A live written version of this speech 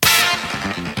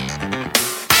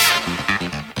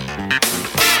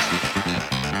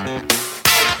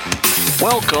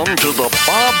Welcome to the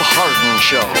Bob Harden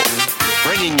Show,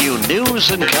 bringing you news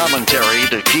and commentary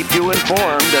to keep you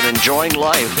informed and enjoying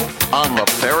life on the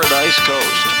Paradise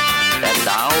Coast. And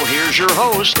now, here's your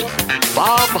host,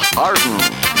 Bob Harden.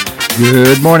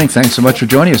 Good morning. Thanks so much for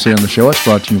joining us here on the show. It's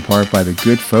brought to you in part by the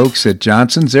good folks at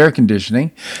Johnson's Air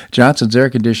Conditioning. Johnson's Air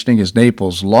Conditioning is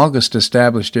Naples' longest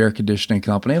established air conditioning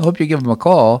company. I hope you give them a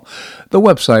call. The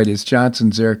website is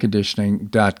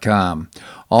johnsonsairconditioning.com.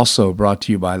 Also brought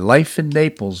to you by Life in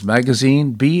Naples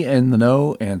magazine. Be in the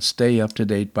know and stay up to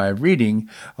date by reading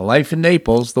Life in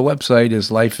Naples. The website is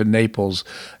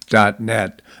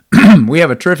lifeinnaples.net. We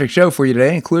have a terrific show for you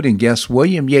today, including guest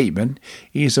William Yateman.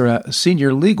 He's a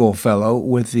senior legal fellow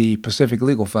with the Pacific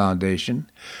Legal Foundation.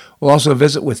 We'll also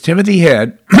visit with Timothy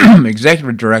Head,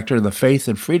 executive director of the Faith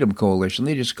and Freedom Coalition.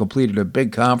 They just completed a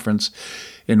big conference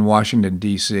in Washington,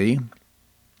 D.C.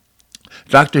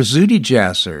 Dr. Zuhdi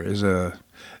Jasser is the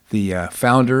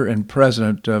founder and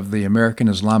president of the American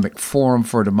Islamic Forum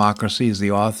for Democracy. Is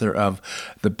the author of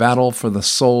The Battle for the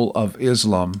Soul of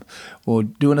Islam. We'll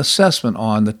do an assessment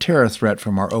on the terror threat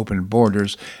from our open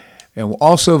borders. And we'll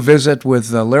also visit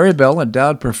with Larry Bell,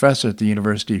 endowed professor at the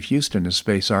University of Houston in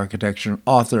space architecture,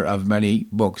 author of many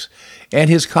books, and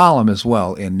his column as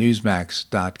well in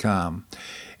Newsmax.com.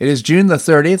 It is June the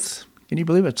 30th. Can you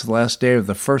believe it's the last day of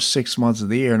the first 6 months of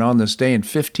the year? And on this day in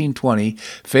 1520,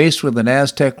 faced with an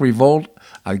Aztec revolt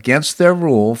against their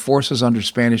rule, forces under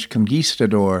Spanish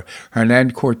conquistador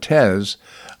Hernan Cortez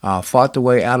fought their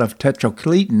way out of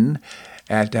Tenochtitlan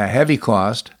at heavy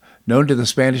cost. Known to the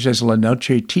Spanish as La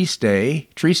Noche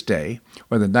Triste,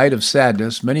 or the Night of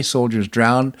Sadness, many soldiers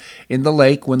drowned in the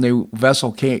lake when the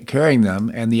vessel carrying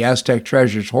them and the Aztec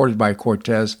treasures hoarded by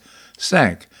Cortez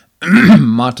sank.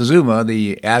 Montezuma,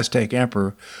 the Aztec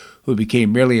emperor, who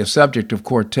became merely a subject of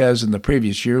Cortez in the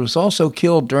previous year, was also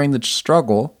killed during the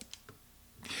struggle.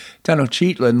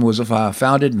 Tenochtitlan was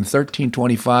founded in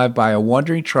 1325 by a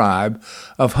wandering tribe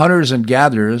of hunters and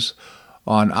gatherers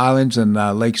on islands in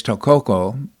Lakes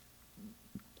Texcoco,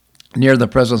 near the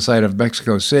present site of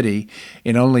Mexico City.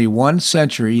 In only 1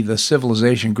 century, the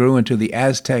civilization grew into the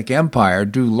Aztec Empire,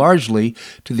 due largely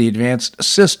to the advanced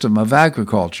system of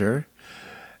agriculture.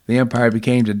 The empire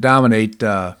became to dominate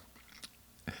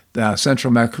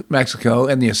central Mexico,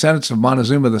 and the ascendance of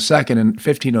Montezuma II in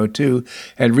 1502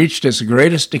 had reached its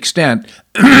greatest extent,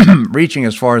 reaching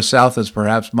as far south as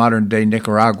perhaps modern-day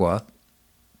Nicaragua.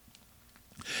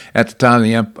 At the time,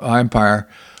 the empire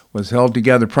was held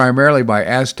together primarily by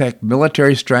Aztec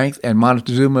military strength, and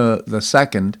Montezuma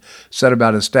II set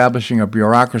about establishing a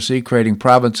bureaucracy, creating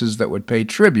provinces that would pay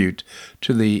tribute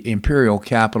to the imperial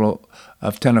capital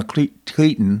of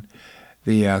Tenochtitlan.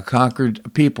 The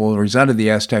conquered people resented the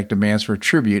Aztec demands for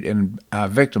tribute and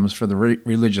victims for the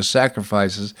religious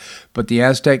sacrifices, but the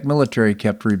Aztec military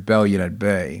kept rebellion at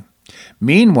bay.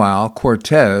 Meanwhile,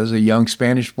 Cortez, a young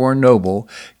Spanish-born noble,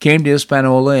 came to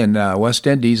Hispaniola in West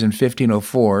Indies in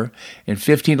 1504. In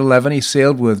 1511, he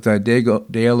sailed with Diego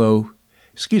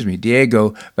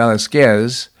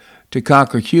Velázquez to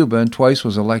conquer Cuba, and twice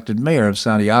was elected mayor of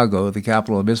Santiago, the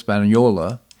capital of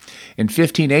Hispaniola. In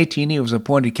 1518, he was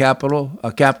appointed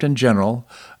captain general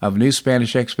of a new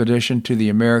Spanish expedition to the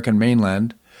American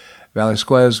mainland.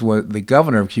 Velázquez was the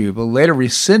governor of Cuba, later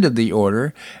rescinded the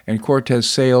order, and Cortez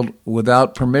sailed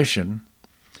without permission.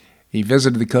 He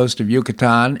visited the coast of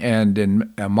Yucatan and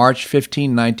in March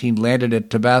 1519 landed at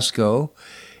Tabasco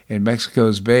in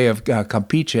Mexico's Bay of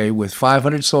Campeche with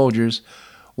 500 soldiers,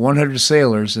 100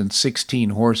 sailors, and 16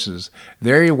 horses.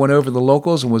 There he won over the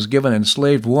locals and was given an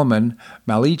enslaved woman,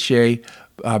 Maliche,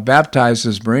 baptized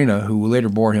as Marina, who later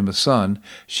bore him a son.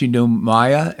 She knew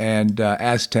Maya and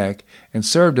Aztec and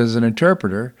served as an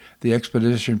interpreter. The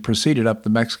expedition proceeded up the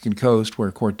Mexican coast,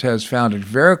 where Cortez founded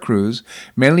Veracruz,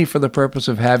 mainly for the purpose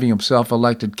of having himself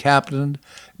elected captain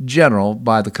general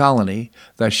by the colony,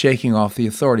 thus shaking off the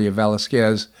authority of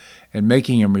Velázquez and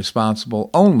making him responsible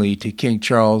only to King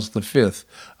Charles V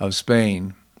of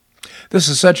Spain. This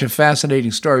is such a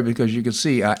fascinating story because you can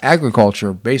see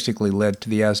agriculture basically led to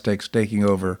the Aztecs taking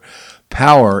over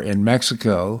power in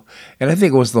Mexico. And I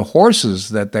think it was the horses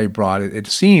that they brought. It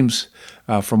seems,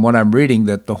 from what I'm reading,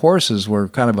 that the horses were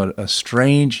kind of a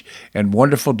strange and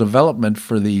wonderful development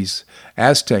for these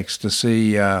Aztecs to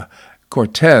see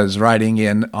Cortez riding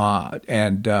in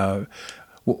and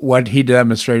what he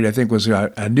demonstrated, I think, was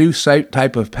a new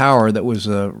type of power that was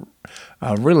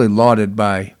really lauded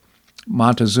by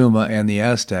Montezuma and the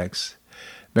Aztecs.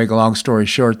 Make a long story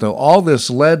short, though, all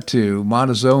this led to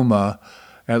Montezuma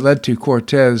It led to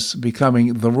Cortez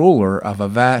becoming the ruler of a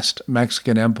vast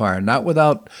Mexican empire. Not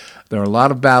without, there are a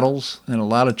lot of battles and a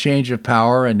lot of change of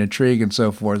power and intrigue and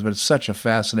so forth, but it's such a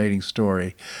fascinating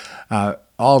story.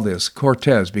 All this,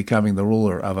 Cortez becoming the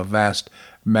ruler of a vast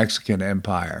Mexican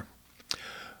empire.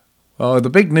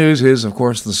 The big news is, of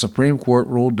course, the Supreme Court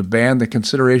ruled to ban the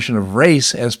consideration of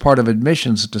race as part of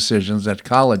admissions decisions at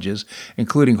colleges,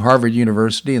 including Harvard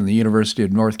University and the University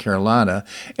of North Carolina,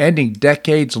 ending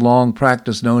decades-long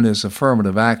practice known as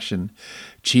affirmative action.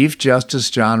 Chief Justice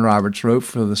John Roberts wrote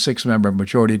for the six-member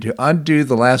majority to undo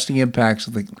the lasting impacts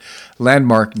of the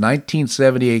landmark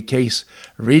 1978 case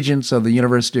Regents of the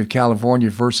University of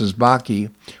California versus Bakke,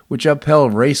 which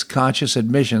upheld race-conscious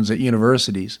admissions at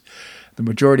universities. The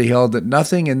majority held that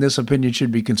nothing in this opinion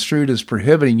should be construed as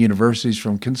prohibiting universities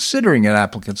from considering an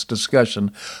applicant's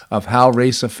discussion of how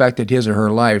race affected his or her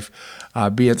life,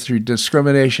 be it through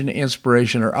discrimination,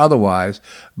 inspiration, or otherwise,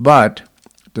 but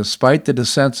despite the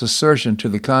dissent's assertion to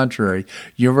the contrary,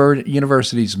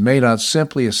 universities may not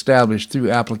simply establish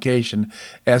through application,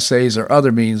 essays, or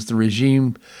other means the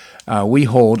regime we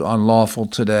hold unlawful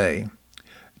today.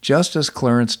 Justice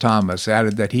Clarence Thomas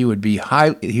added that he would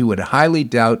highly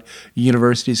doubt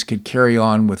universities could carry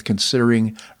on with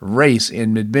considering race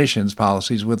in admissions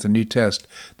policies with the new test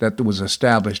that was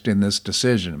established in this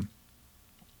decision.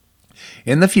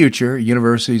 In the future,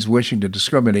 universities wishing to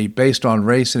discriminate based on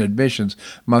race in admissions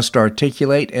must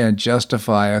articulate and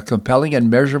justify a compelling and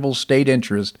measurable state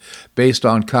interest based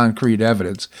on concrete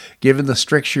evidence. Given the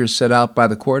strictures set out by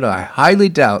the court, I highly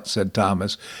doubt, said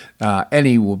Thomas,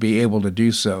 any will be able to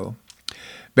do so.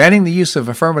 Banning the use of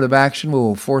affirmative action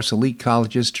will force elite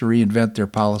colleges to reinvent their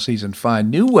policies and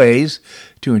find new ways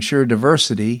to ensure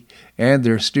diversity and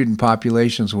their student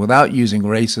populations without using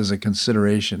race as a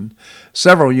consideration.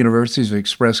 Several universities have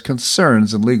expressed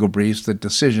concerns in legal briefs that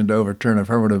decision to overturn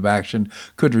affirmative action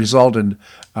could result in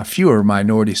fewer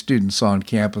minority students on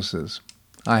campuses.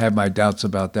 I have my doubts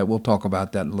about that. We'll talk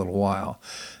about that in a little while.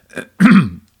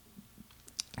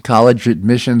 College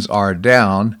admissions are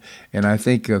down, and I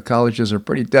think colleges are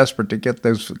pretty desperate to get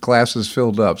those classes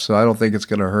filled up, so I don't think it's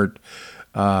going to hurt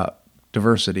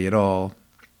diversity at all.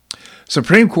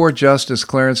 Supreme Court Justice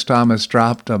Clarence Thomas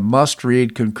dropped a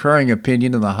must-read concurring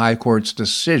opinion in the High Court's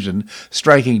decision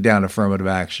striking down affirmative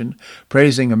action,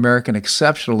 praising American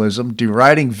exceptionalism,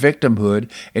 deriding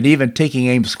victimhood, and even taking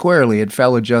aim squarely at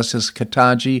fellow Justice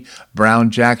Ketanji Brown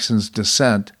Jackson's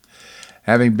dissent.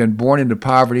 Having been born into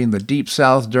poverty in the Deep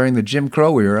South during the Jim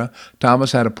Crow era,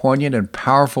 Thomas had a poignant and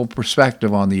powerful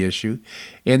perspective on the issue.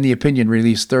 In the opinion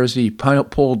released Thursday, he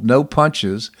pulled no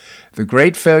punches. The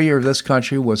great failure of this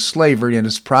country was slavery and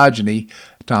its progeny,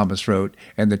 Thomas wrote,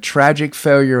 and the tragic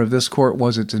failure of this court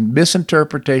was its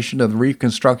misinterpretation of the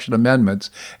Reconstruction Amendments,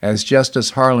 as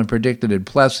Justice Harlan predicted in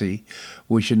Plessy.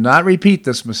 We should not repeat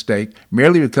this mistake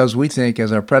merely because we think,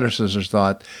 as our predecessors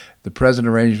thought, the present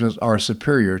arrangements are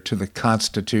superior to the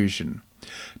Constitution.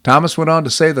 Thomas went on to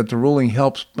say that the ruling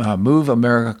helps move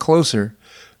America closer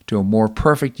to a more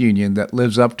perfect union that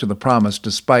lives up to the promise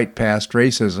despite past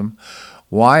racism.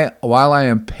 While I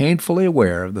am painfully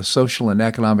aware of the social and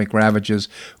economic ravages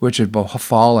which have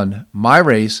befallen my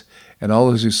race and all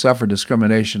those who suffer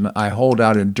discrimination, I hold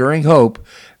out enduring hope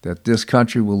that this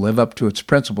country will live up to its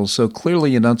principles so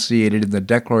clearly enunciated in the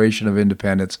Declaration of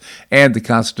Independence and the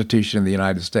Constitution of the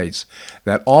United States,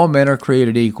 that all men are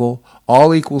created equal,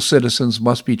 all equal citizens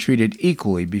must be treated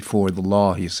equally before the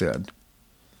law, he said.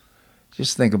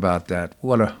 Just think about that.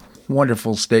 What a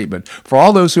wonderful statement. For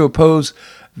all those who oppose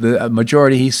the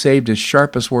majority, he saved his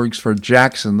sharpest words for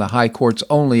Jackson, the High Court's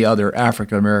only other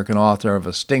African-American author of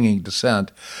a stinging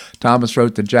dissent. Thomas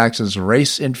wrote that Jackson's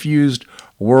race-infused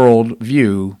world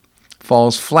view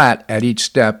falls flat at each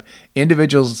step.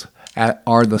 Individuals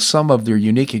are the sum of their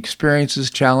unique experiences,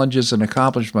 challenges, and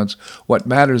accomplishments. What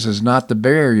matters is not the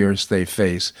barriers they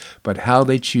face, but how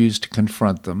they choose to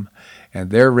confront them. And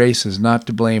their race is not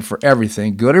to blame for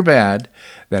everything, good or bad,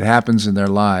 that happens in their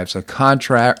lives. A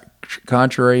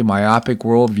contrary myopic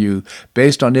worldview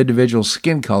based on individual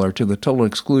skin color to the total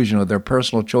exclusion of their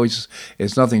personal choices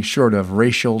is nothing short of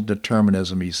racial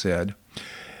determinism, he said.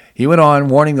 He went on,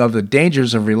 warning of the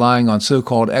dangers of relying on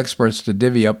so-called experts to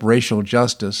divvy up racial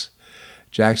justice.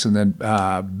 Jackson then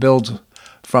builds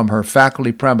from her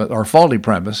faulty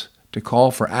premise to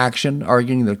call for action,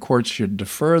 arguing that courts should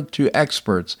defer to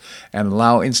experts and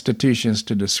allow institutions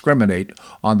to discriminate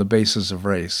on the basis of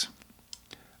race.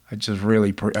 I just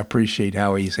really appreciate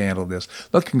how he's handled this.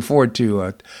 Looking forward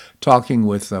to talking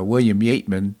with William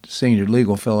Yeatman, Senior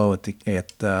Legal Fellow at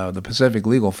the Pacific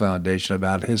Legal Foundation,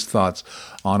 about his thoughts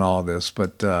on all this.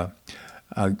 But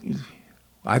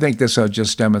I think this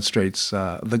just demonstrates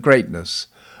the greatness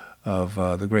of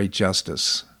the great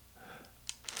justice.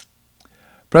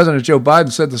 President Joe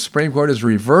Biden said the Supreme Court has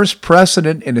reversed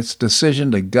precedent in its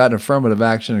decision to gut affirmative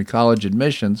action in college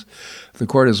admissions. The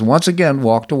court has once again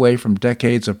walked away from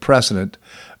decades of precedent,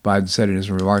 Biden said in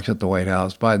his remarks at the White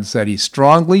House. Biden said he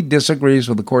strongly disagrees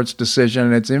with the court's decision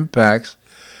and its impacts.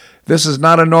 This is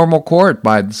not a normal court,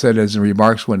 Biden said in his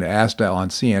remarks when asked on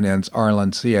CNN's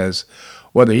Arlen Ciez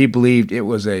whether he believed it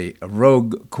was a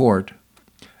rogue court.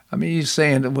 I mean, he's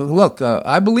saying, well, look,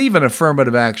 I believe in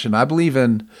affirmative action. I believe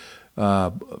in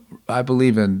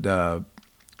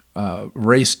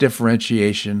race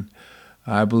differentiation.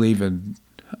 I believe in,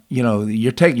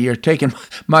 you're taking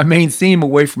my main theme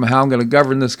away from how I'm going to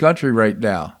govern this country right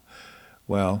now.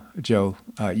 Well, Joe,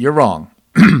 you're wrong.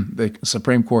 The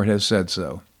Supreme Court has said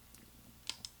so.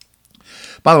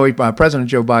 By the way, President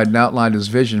Joe Biden outlined his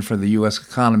vision for the U.S.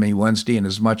 economy Wednesday in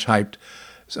his much-hyped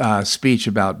speech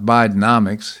about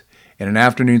Bidenomics. In an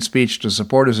afternoon speech to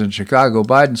supporters in Chicago,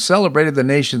 Biden celebrated the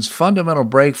nation's fundamental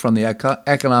break from the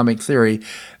economic theory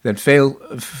that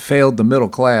failed the middle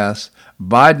class.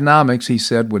 Bidenomics, he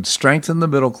said, would strengthen the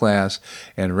middle class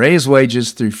and raise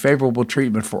wages through favorable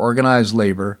treatment for organized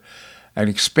labor, an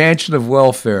expansion of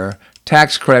welfare,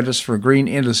 tax credits for green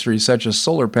industries such as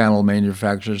solar panel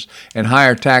manufacturers, and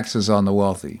higher taxes on the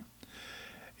wealthy.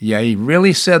 Yeah, he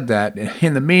really said that.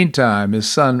 In the meantime, his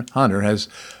son, Hunter, has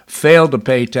failed to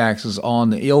pay taxes on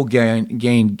the ill-gotten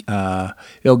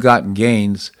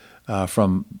gains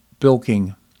from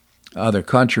bilking other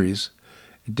countries.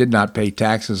 He did not pay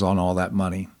taxes on all that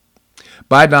money.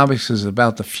 Bidenomics is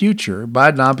about the future.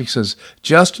 Bidenomics is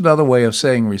just another way of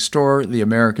saying restore the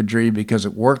American dream because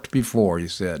it worked before, he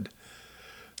said.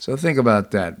 So think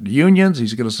about that. Unions,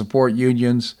 he's going to support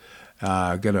unions,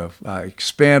 going to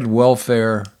expand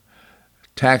welfare,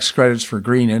 tax credits for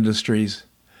green industries.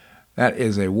 That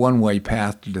is a one-way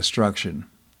path to destruction.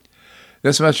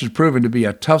 This message has proven to be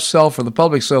a tough sell for the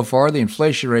public so far. The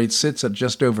inflation rate sits at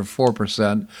just over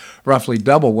 4%, roughly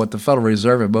double what the Federal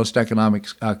Reserve and most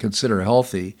economics consider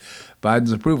healthy.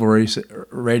 Biden's approval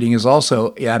rating is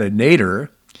also at a nadir,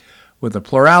 with a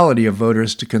plurality of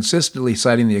voters to consistently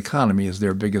citing the economy as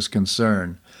their biggest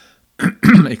concern.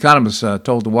 Economists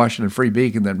told the Washington Free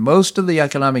Beacon that most of the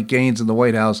economic gains in the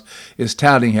White House is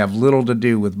touting have little to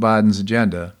do with Biden's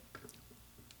agenda.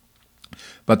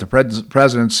 But the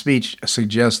president's speech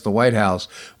suggests the White House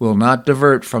will not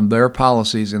divert from their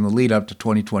policies in the lead-up to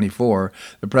 2024.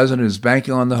 The president is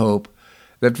banking on the hope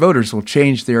that voters will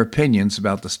change their opinions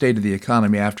about the state of the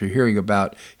economy after hearing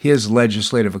about his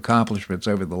legislative accomplishments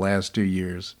over the last 2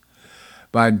 years.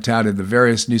 Biden touted the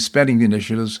various new spending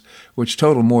initiatives, which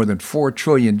total more than $4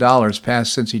 trillion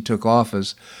passed since he took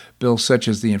office. Bills such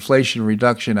as the Inflation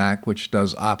Reduction Act, which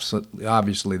does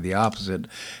obviously the opposite,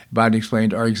 Biden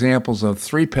explained, are examples of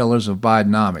 3 pillars of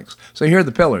Bidenomics. So here are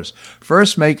the pillars.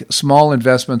 First, make small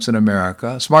investments in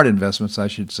America, smart investments, I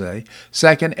should say.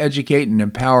 Second, educate and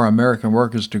empower American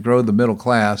workers to grow the middle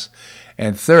class.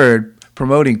 And third,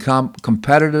 promoting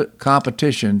competitive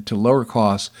competition to lower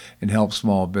costs and help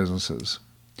small businesses.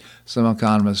 Some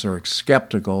economists are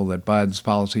skeptical that Biden's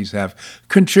policies have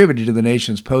contributed to the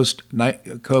nation's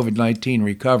post-COVID-19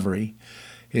 recovery.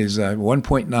 His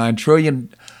 $1.9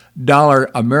 trillion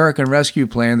American Rescue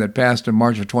Plan that passed in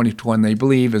March of 2020, they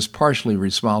believe, is partially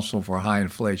responsible for high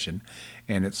inflation,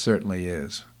 and it certainly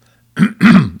is.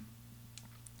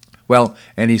 Well,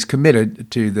 and he's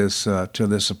committed to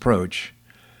this approach,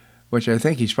 which I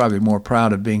think he's probably more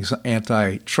proud of being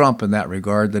anti-Trump in that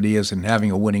regard than he is in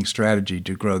having a winning strategy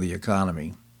to grow the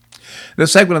economy.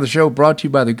 This segment of the show brought to you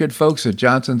by the good folks at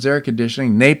Johnson's Air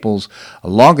Conditioning, Naples'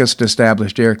 longest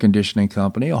established air conditioning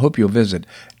company. I hope you'll visit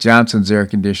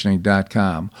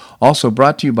johnsonsairconditioning.com. Also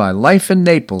brought to you by Life in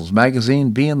Naples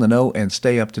magazine. Be in the know and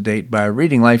stay up to date by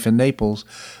reading Life in Naples.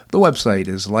 The website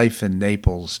is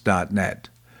lifeinnaples.net.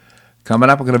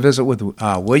 Coming up, we're going to visit with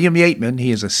William Yeatman.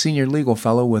 He is a senior legal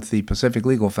fellow with the Pacific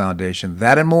Legal Foundation.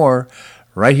 That and more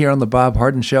right here on The Bob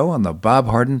Harden Show on the Bob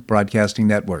Harden Broadcasting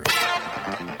Network.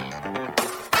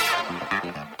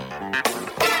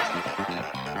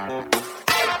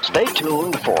 Stay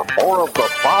tuned for more of The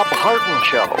Bob Harden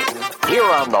Show here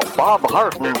on the Bob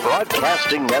Harden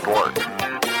Broadcasting Network.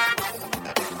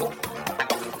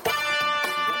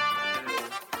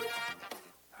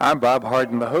 I'm Bob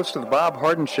Harden, the host of The Bob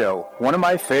Harden Show. One of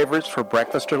my favorites for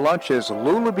breakfast or lunch is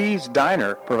Lulabee's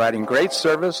Diner, providing great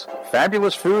service,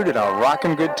 fabulous food, and a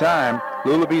rockin' good time.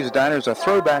 Lulabee's Diner is a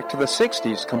throwback to the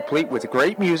 60s, complete with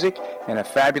great music and a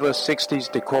fabulous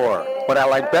 60s decor. What I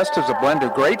like best is a blend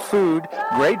of great food,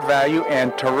 great value,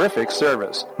 and terrific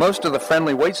service. Most of the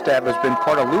friendly waitstaff has been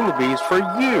part of Lulabee's for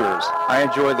years. I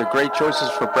enjoy the great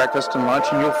choices for breakfast and lunch,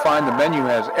 and you'll find the menu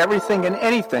has everything and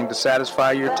anything to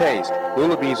satisfy your taste.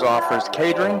 Lulabee's offers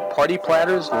catering, party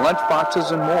platters, lunch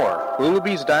boxes, and more.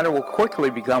 Lulabee's Diner will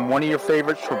quickly become one of your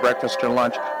favorites for breakfast or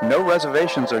lunch. No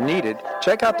reservations are needed.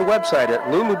 Check out the website at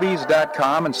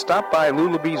lulabees.com and stop by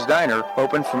Lulabee's Diner,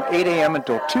 open from 8 a.m.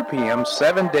 until 2 p.m.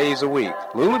 7 days a week.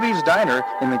 Lulabee's Diner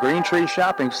in the Green Tree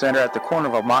Shopping Center at the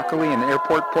corner of Immokalee and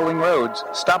Airport Pulling Roads.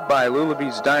 Stop by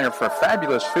Lulabee's Diner for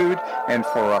fabulous food and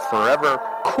for a forever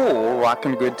cool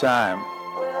rockin' good time.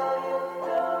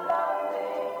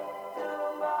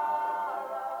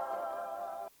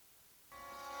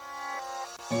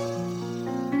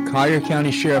 Collier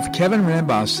County Sheriff Kevin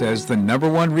Rambaugh says the number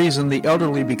one reason the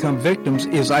elderly become victims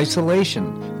is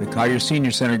isolation. The Collier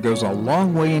Senior Center goes a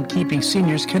long way in keeping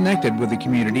seniors connected with the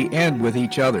community and with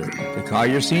each other. The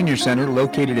Collier Senior Center,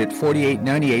 located at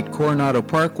 4898 Coronado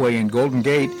Parkway in Golden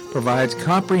Gate, provides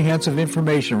comprehensive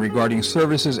information regarding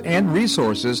services and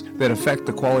resources that affect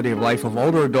the quality of life of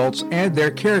older adults and their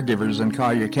caregivers in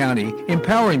Collier County,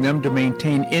 empowering them to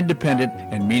maintain independent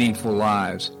and meaningful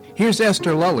lives. Here's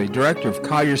Esther Lully, Director of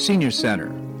Collier Senior Center.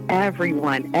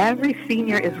 Everyone, every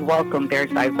senior is welcome.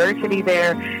 There's diversity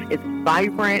there. It's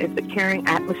vibrant. It's a caring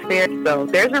atmosphere. So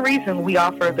there's a reason we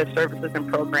offer the services and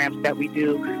programs that we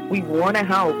do. We want to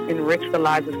help enrich the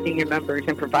lives of senior members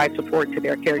and provide support to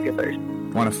their caregivers.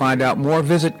 Want to find out more?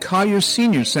 Visit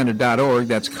CollierSeniorCenter.org.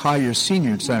 That's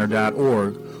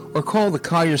CollierSeniorCenter.org. Or call the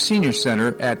Collier Senior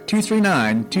Center at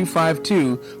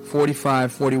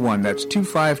 239-252-4541. That's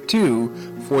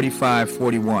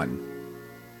 252-4541.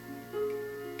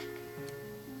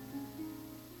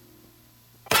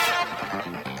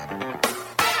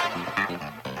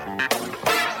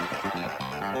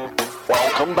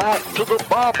 Welcome back to the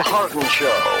Bob Harden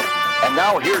Show. And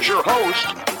now here's your host,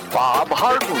 Bob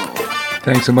Harden.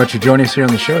 Thanks so much for joining us here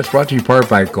on the show. It's brought to you in part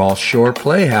by Gulf Shore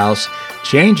Playhouse,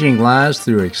 changing lives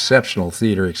through exceptional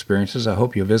theater experiences. I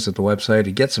hope you'll visit the website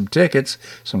to get some tickets.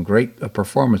 Some great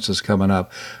performances coming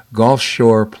up.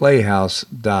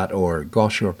 GulfshorePlayhouse.org.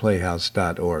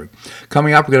 GulfshorePlayhouse.org.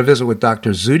 Coming up, we're going to visit with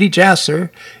Dr. Zuhdi Jasser.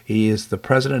 He is the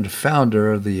president and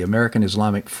founder of the American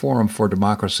Islamic Forum for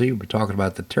Democracy. We'll be talking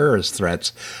about the terrorist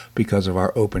threats because of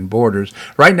our open borders.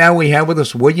 Right now, we have with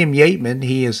us William Yeatman.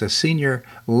 He is a senior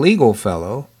legal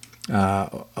fellow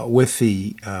with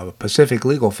the Pacific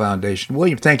Legal Foundation.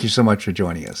 William, thank you so much for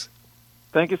joining us.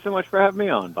 Thank you so much for having me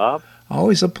on, Bob.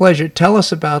 Always a pleasure. Tell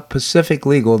us about Pacific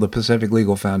Legal, the Pacific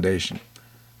Legal Foundation.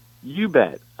 You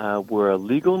bet. We're a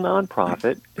legal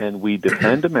nonprofit, and we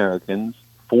defend Americans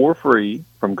for free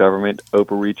from government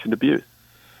overreach and abuse.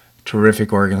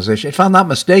 Terrific organization. If I'm not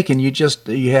mistaken, you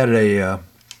had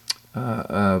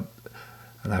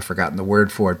and I've forgotten the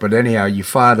word for it, but anyhow, you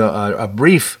filed a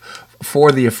brief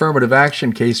for the affirmative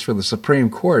action case for the Supreme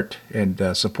Court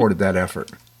and supported that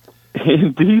effort.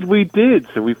 Indeed, we did.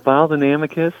 So we filed an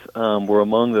amicus. We're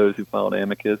among those who filed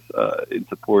amicus in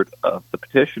support of the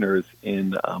petitioners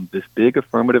in this big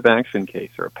affirmative action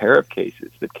case, or a pair of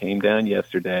cases that came down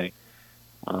yesterday.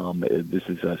 This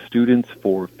is Students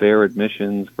for Fair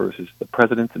Admissions versus the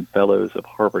Presidents and Fellows of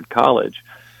Harvard College.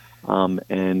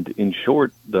 And in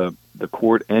short, the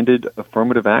court ended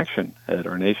affirmative action at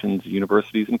our nation's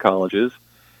universities and colleges.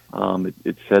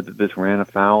 It said that this ran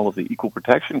afoul of the Equal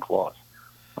Protection Clause.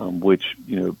 Which,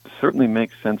 certainly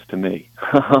makes sense to me,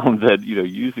 that,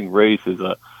 using race as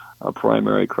a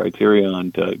primary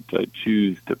criterion to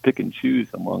pick and choose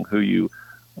among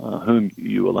whom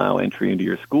you allow entry into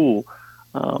your school,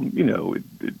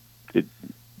 it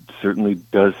certainly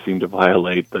does seem to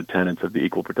violate the tenets of the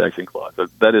Equal Protection Clause.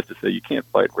 That is to say, you can't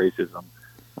fight racism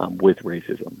with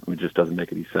racism. It just doesn't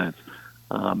make any sense.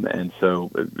 And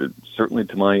so, certainly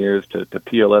to my ears, to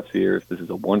PLF's ears, this is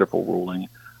a wonderful ruling.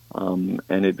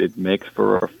 And it makes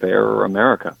for a fairer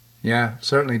America. Yeah,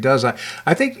 certainly does.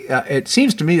 I think it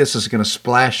seems to me this is going to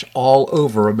splash all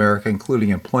over America,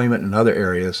 including employment and other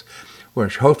areas,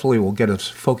 which hopefully will get us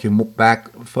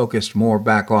focused more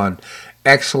back on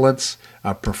excellence,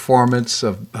 performance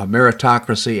of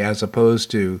meritocracy, as opposed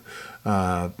to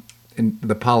in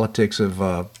the politics of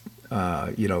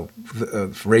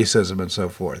racism and so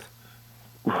forth.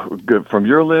 Good. From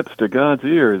your lips to God's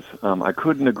ears, I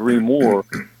couldn't agree more.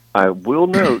 I will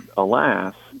note,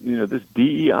 alas, this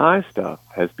DEI stuff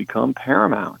has become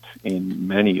paramount in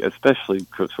many, especially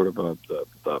sort of the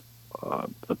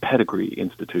pedigree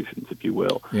institutions, if you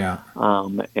will. Yeah.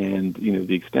 And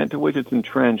the extent to which it's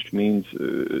entrenched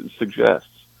suggests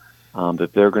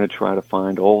that they're going to try to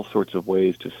find all sorts of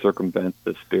ways to circumvent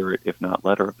the spirit, if not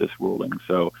letter, of this ruling.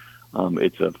 So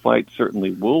it's a fight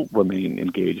certainly we'll remain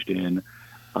engaged in.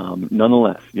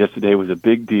 Nonetheless, yesterday was a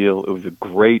big deal. It was a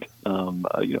great,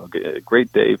 a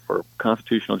great day for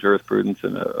constitutional jurisprudence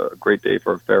and a great day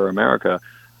for a fair America,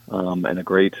 and a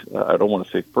great, I don't want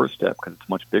to say first step because it's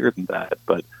much bigger than that,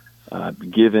 but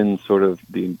given sort of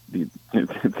the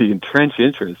entrenched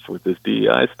interest with this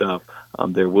DEI stuff,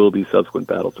 there will be subsequent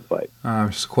battles to fight.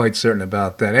 I'm quite certain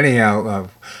about that. Anyhow,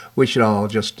 we should all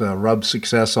just rub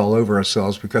success all over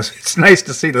ourselves because it's nice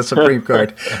to see the Supreme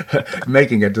Court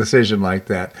making a decision like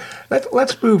that.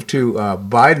 Let's move to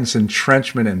Biden's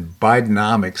entrenchment and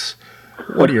Bidenomics.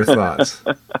 What are your thoughts?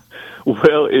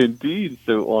 Well, indeed.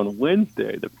 So on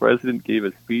Wednesday, the president gave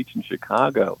a speech in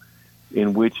Chicago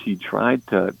in which he tried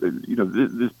to,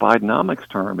 this Bidenomics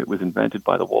term, it was invented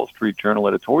by the Wall Street Journal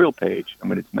editorial page. I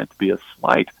mean, it's meant to be a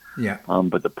slight. Yeah.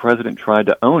 But the president tried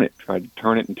to own it, tried to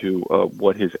turn it into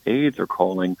what his aides are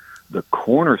calling the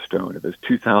cornerstone of his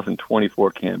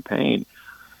 2024 campaign.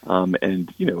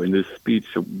 And, in this speech,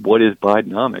 so what is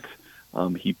Bidenomics?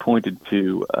 He pointed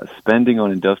to spending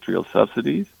on industrial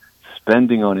subsidies,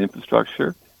 spending on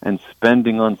infrastructure, and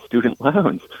spending on student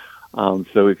loans.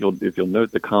 So if you'll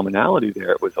note the commonality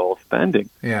there, it was all spending,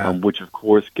 which of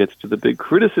course gets to the big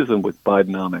criticism with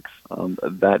Bidenomics,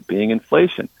 that being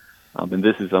inflation. And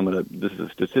this is a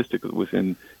statistic that was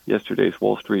in yesterday's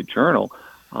Wall Street Journal,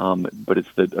 but it's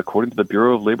according to the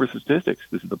Bureau of Labor Statistics,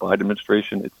 this is the Biden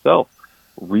administration itself.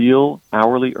 Real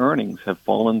hourly earnings have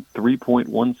fallen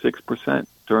 3.16%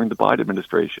 during the Biden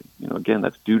administration. Again,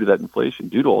 that's due to that inflation,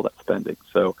 due to all that spending.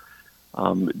 So,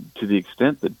 to the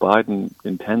extent that Biden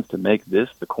intends to make this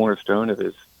the cornerstone of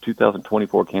his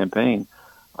 2024 campaign,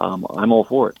 I'm all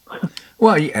for it.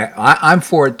 Well, yeah, I'm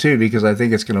for it too because I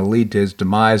think it's going to lead to his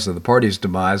demise, or the party's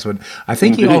demise. But I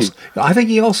think he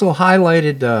also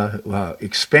highlighted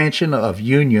expansion of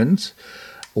unions,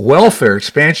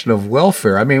 expansion of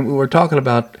welfare. I mean, we're talking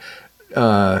about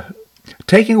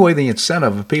taking away the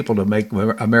incentive of people to make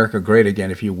America great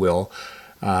again, if you will.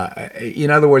 In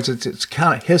other words, it's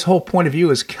his whole point of view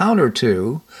is counter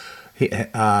to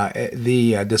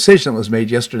the decision that was made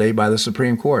yesterday by the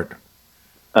Supreme Court.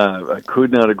 I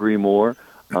could not agree more,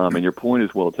 and your point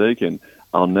is well taken.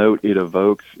 I'll note it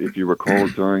evokes, if you recall,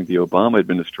 during the Obama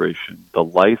administration, the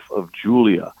life of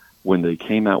Julia, when they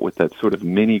came out with that sort of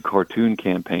mini cartoon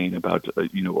campaign about a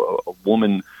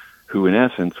woman who, in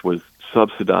essence, was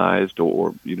subsidized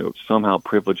or somehow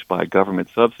privileged by government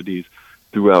subsidies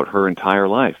throughout her entire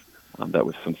life. That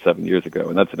was some 7 years ago,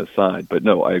 and that's an aside. But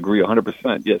no, I agree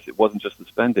 100%. Yes, it wasn't just the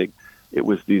spending. It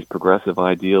was these progressive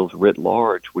ideals writ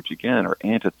large, which, again, are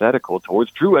antithetical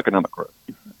towards true economic growth.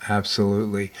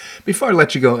 Absolutely. Before I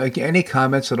let you go, any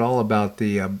comments at all about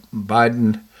the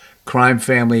Biden crime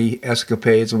family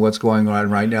escapades and what's going on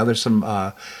right now? There's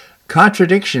some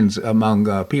contradictions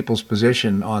among people's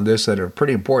position on this that are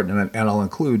pretty important, and I'll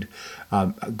include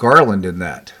Garland in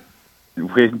that.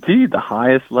 Indeed, the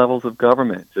highest levels of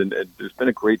government. And there's been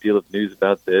a great deal of news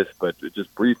about this, but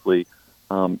just briefly,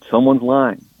 someone's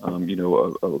lying.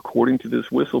 According to this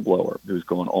whistleblower who's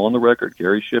gone on the record,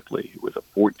 Gary Shipley, who was a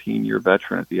 14-year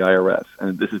veteran at the IRS,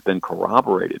 and this has been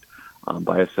corroborated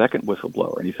by a second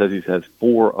whistleblower. And he says he has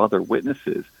 4 other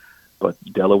witnesses, but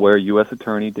Delaware U.S.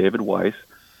 Attorney David Weiss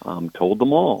told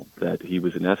them all that he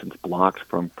was, in essence, blocked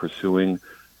from pursuing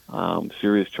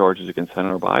serious charges against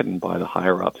Senator Biden by the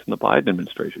higher-ups in the Biden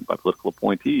administration, by political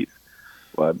appointees.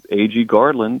 A.G.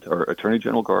 Garland, or Attorney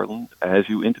General Garland, as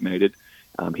you intimated,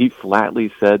 he flatly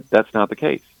said that's not the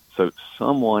case. So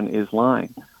someone is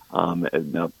lying.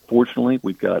 Now, fortunately,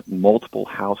 we've got multiple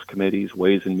House committees,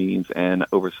 Ways and Means, and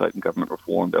Oversight and Government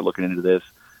Reform. They're looking into this.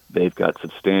 They've got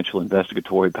substantial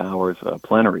investigatory powers,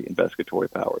 plenary investigatory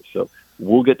powers. So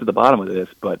we'll get to the bottom of this,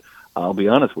 but I'll be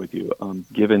honest with you,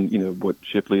 given what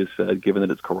Shipley has said, given that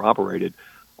it's corroborated,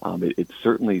 it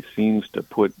certainly seems to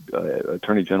put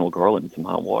Attorney General Garland in some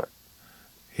hot water.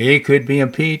 He could be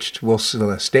impeached. We'll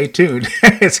stay tuned.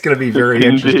 It's going to be very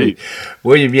interesting.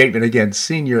 William Yeatman, again,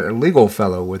 Senior Legal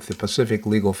Fellow with the Pacific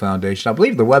Legal Foundation. I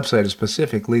believe the website is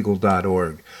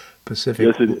pacificlegal.org. Yes, it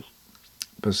is.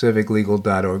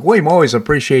 pacificlegal.org. William, always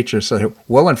appreciate your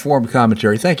well-informed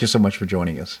commentary. Thank you so much for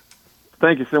joining us.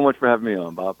 Thank you so much for having me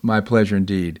on, Bob. My pleasure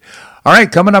indeed. All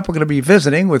right, coming up, we're going to be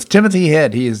visiting with Timothy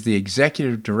Head. He is the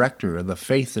Executive Director of the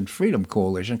Faith and Freedom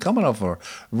Coalition. Coming off a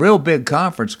real big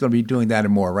conference, going to be doing that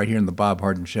and more right here in the Bob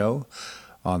Harden Show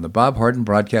on the Bob Harden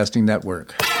Broadcasting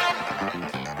Network.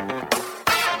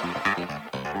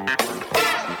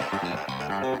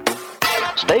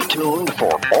 Stay tuned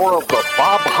for more of The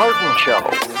Bob Harden Show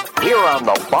here on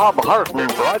the Bob Harden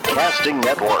Broadcasting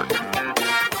Network.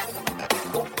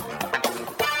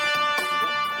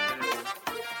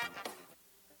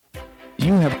 Do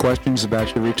you have questions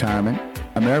about your retirement?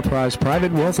 Ameriprise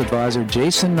Private Wealth Advisor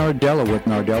Jason Nardella with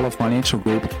Nardella Financial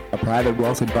Group, a private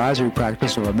wealth advisory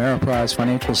practice of Ameriprise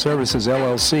Financial Services,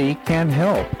 LLC, can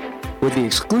help. With the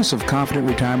exclusive Confident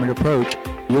Retirement Approach,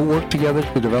 you'll work together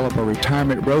to develop a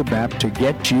retirement roadmap to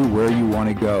get you where you want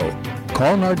to go.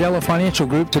 Call Nardella Financial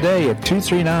Group today at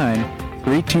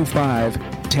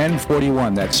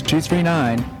 239-325-1041. That's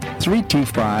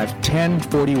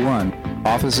 239-325-1041.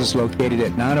 Office is located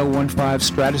at 9015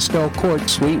 Stratosville Court,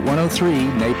 Suite 103,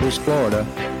 Naples, Florida.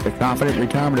 The Confident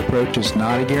Retirement Approach is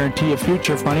not a guarantee of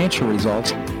future financial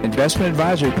results. Investment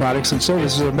advisory products and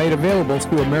services are made available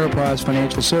through Ameriprise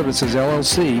Financial Services,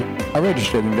 LLC, a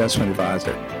registered investment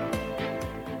advisor.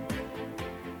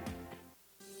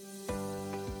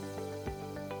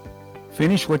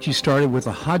 Finish what you started with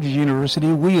the Hodges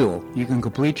University Wheel. You can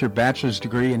complete your bachelor's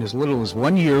degree in as little as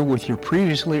 1 year with your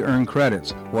previously earned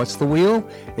credits. What's the Wheel?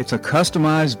 It's a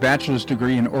customized bachelor's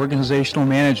degree in organizational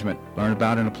management. Learn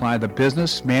about and apply the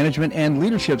business, management, and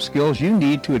leadership skills you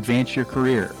need to advance your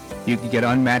career. You can get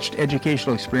unmatched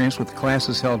educational experience with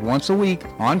classes held once a week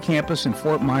on campus in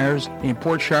Fort Myers, in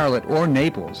Port Charlotte, or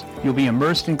Naples. You'll be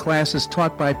immersed in classes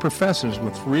taught by professors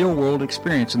with real-world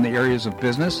experience in the areas of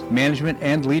business, management,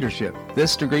 and leadership.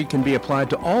 This degree can be applied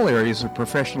to all areas of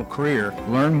professional career.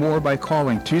 Learn more by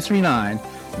calling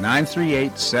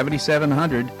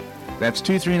 239-938-7700. That's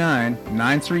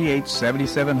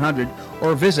 239-938-7700,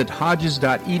 or visit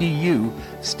hodges.edu.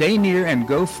 Stay near and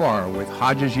go far with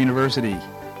Hodges University.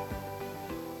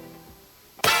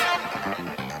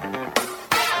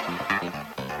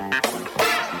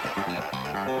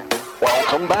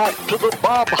 Welcome back to the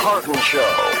Bob Harden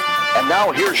Show. And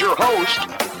now here's your host,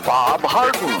 Bob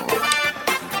Harden.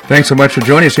 Thanks so much for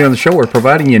joining us here on the show. We're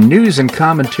providing you news and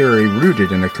commentary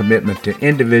rooted in a commitment to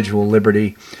individual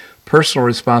liberty, personal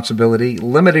responsibility,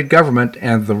 limited government,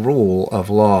 and the rule of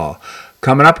law.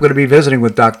 Coming up, we're going to be visiting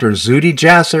with Dr. Zuhdi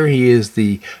Jasser. He is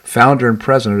the founder and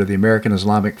president of the American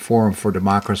Islamic Forum for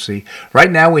Democracy.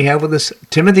 Right now, we have with us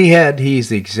Timothy Head. He's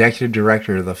the executive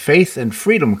director of the Faith and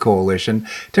Freedom Coalition.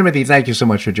 Timothy, thank you so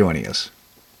much for joining us.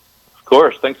 Of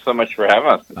course. Thanks so much for having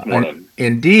us this morning.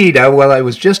 Indeed. Well, it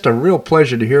was just a real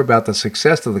pleasure to hear about the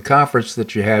success of the conference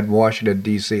that you had in Washington,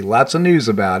 D.C. Lots of news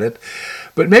about it.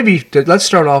 But let's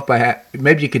start off by,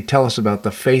 maybe you could tell us about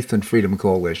the Faith and Freedom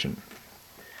Coalition.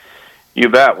 You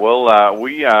bet. Well,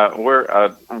 we're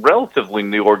a relatively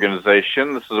new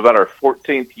organization. This is about our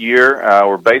 14th year.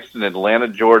 We're based in Atlanta,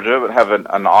 Georgia, but have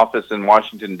an office in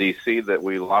Washington, D.C. that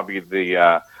we lobby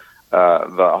the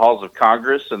halls of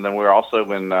Congress, and then we're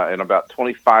also in about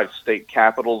 25 state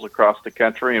capitals across the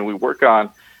country. And we work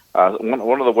on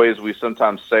one of the ways we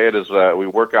sometimes say it is we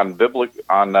work on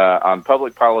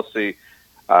public policy,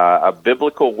 a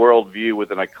biblical worldview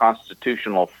within a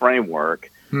constitutional framework.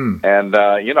 And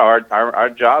our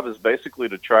job is basically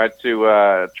to try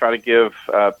to give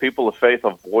people of faith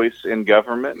a voice in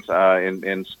government,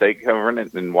 in state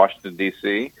government in Washington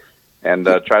D.C., and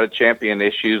try to champion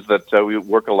issues that we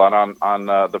work a lot on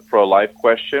the pro-life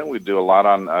question. We do a lot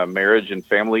on marriage and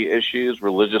family issues,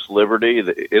 religious liberty,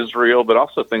 Israel, but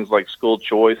also things like school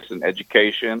choice and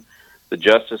education, the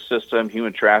justice system,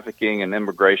 human trafficking, and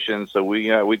immigration. So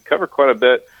we cover quite a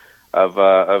bit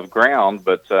of ground,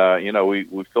 but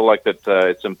we feel like that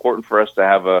it's important for us to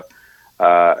have a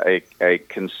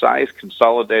concise,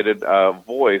 consolidated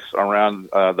voice around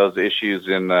those issues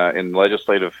in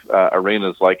legislative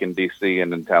arenas like in D.C.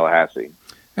 and in Tallahassee.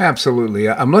 Absolutely.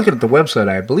 I'm looking at the website.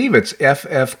 I believe it's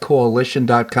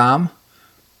ffcoalition.com.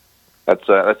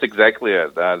 That's exactly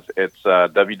it. It's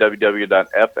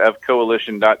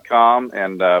www.ffcoalition.com,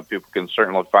 and people can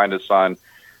certainly find us on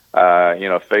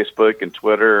Facebook and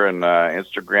Twitter and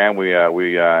Instagram. We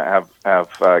have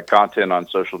content on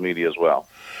social media as well.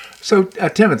 So,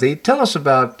 Timothy, tell us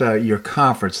about your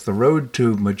conference, the Road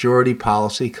to Majority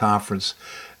Policy Conference,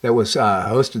 that was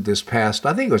hosted this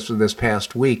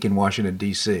past week in Washington,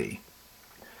 D.C.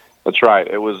 That's right.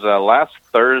 It was last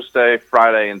Thursday,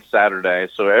 Friday, and Saturday.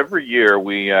 So every year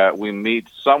we meet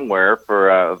somewhere.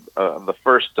 For the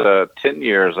first 10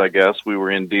 years, I guess, we were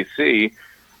in D.C.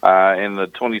 In the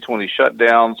 2020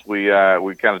 shutdowns, we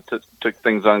kind of took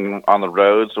things on the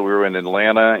road. So we were in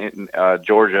Atlanta, in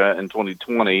Georgia in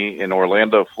 2020, in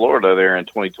Orlando, Florida there in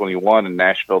 2021, and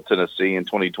Nashville, Tennessee in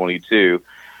 2022.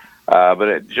 But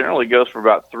it generally goes for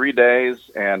about 3 days.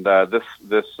 And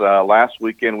this last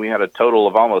weekend, we had a total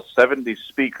of almost 70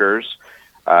 speakers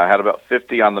had about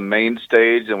 50 on the main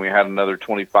stage, and we had another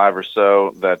 25 or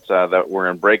so that were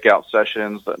in breakout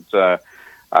sessions. That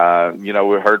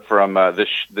we heard from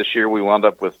this year. We wound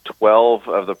up with 12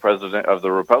 of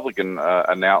the Republican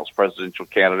announced presidential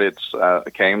candidates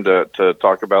came to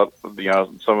talk about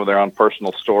some of their own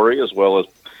personal story, as well as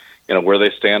where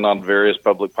they stand on various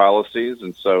public policies.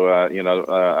 And so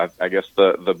I guess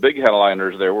the big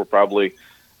headliners there were probably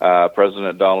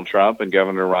President Donald Trump and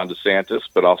Governor Ron DeSantis,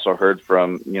 but also heard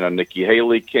from Nikki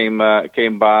Haley came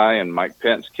by, and Mike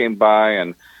Pence came by,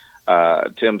 and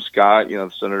Tim Scott,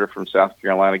 the senator from South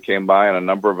Carolina, came by, and a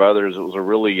number of others. It was a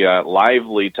really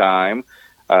lively time.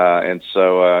 And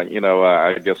so,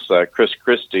 I guess Chris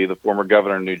Christie, the former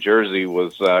governor of New Jersey,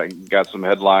 was got some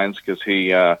headlines because he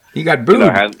got booed.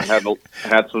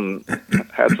 Had some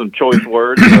choice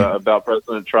words about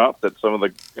President Trump that some of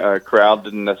the crowd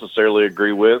didn't necessarily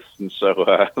agree with, and so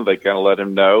they kind of let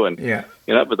him know. And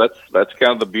but that's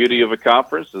kind of the beauty of a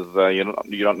conference is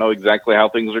you don't know exactly how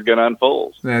things are going to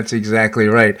unfold. That's exactly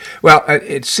right. Well,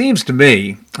 it seems to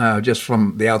me, just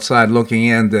from the outside looking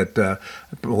in, that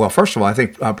first of all, I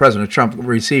think President Trump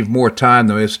received more time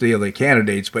than most of the other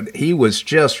candidates, but he was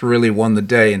just really won the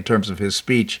day in terms of his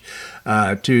speech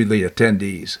to the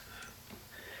attendees.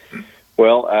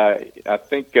 Well, I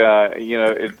think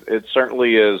it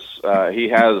certainly is. He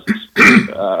has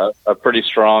a pretty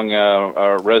strong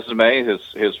resume.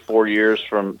 His 4 years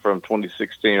from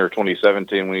 2016 or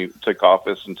 2017 when he took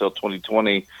office until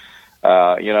 2020.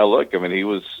 Look, I mean, he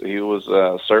was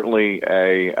certainly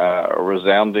a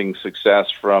resounding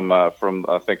success from I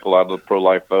think a lot of the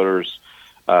pro-life voters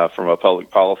from a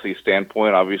public policy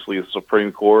standpoint. Obviously, the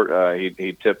Supreme Court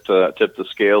he tipped the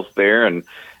scales there, and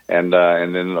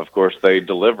then of course they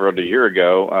delivered a year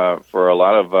ago for a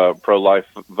lot of pro-life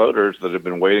voters that have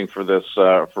been waiting for this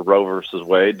for Roe versus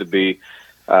Wade to be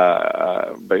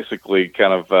basically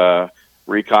kind of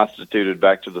reconstituted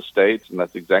back to the states, and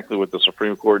that's exactly what the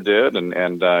Supreme Court did. And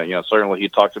certainly he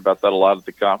talked about that a lot at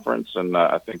the conference, and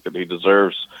I think that he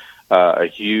deserves a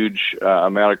huge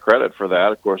amount of credit for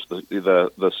that. Of course,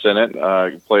 the Senate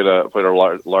played a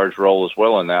large role as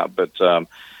well in that, but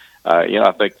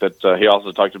I think that he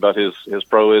also talked about his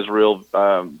pro-Israel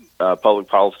public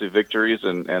policy victories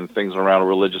and things around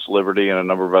religious liberty and a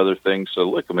number of other things. So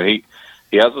look, I mean,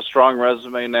 he has a strong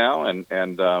resume now, and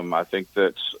I think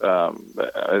that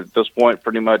at this point,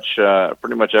 pretty much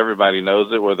everybody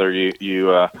knows it. Whether you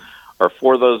are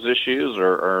for those issues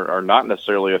or are not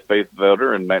necessarily a faith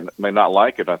voter and may not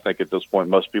like it, I think at this point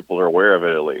most people are aware of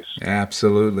it at least.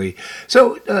 Absolutely.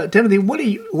 So, Timothy, what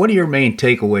are your main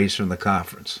takeaways from the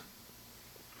conference?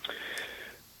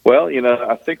 Well,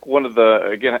 I think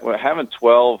having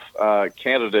 12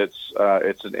 candidates,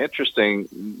 it's an interesting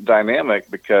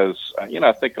dynamic because,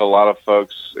 I think a lot of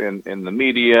folks in the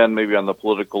media and maybe on the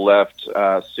political left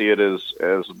see it as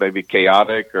maybe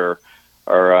chaotic or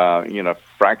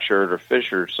fractured or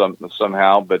fissured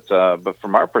somehow. But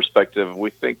from our perspective, we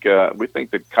think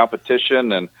that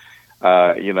competition and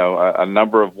a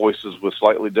number of voices with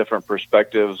slightly different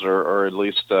perspectives or at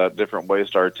least different ways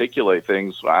to articulate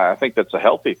things, I think that's a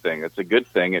healthy thing. It's a good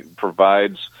thing. It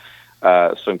provides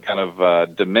some kind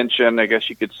of dimension, I guess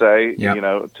you could say, yeah,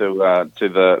 to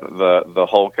the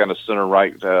whole kind of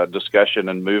center-right discussion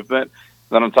and movement.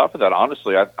 And then on top of that,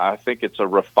 honestly, I think it's a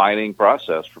refining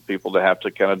process for people to have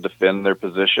to kind of defend their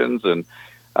positions and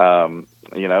and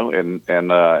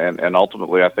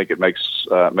ultimately, I think it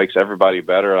makes everybody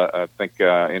better. I think,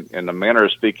 in a manner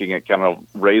of speaking, it kind of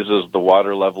raises the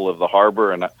water level of the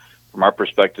harbor, and from our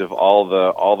perspective, all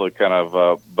the kind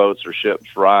of boats or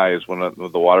ships rise when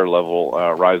the water level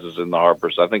rises in the harbor.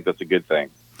 So I think that's a good thing.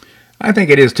 I think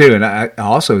it is too, and I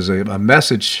also is a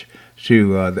message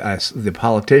to the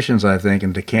politicians, I think,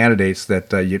 and to candidates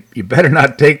that you better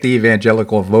not take the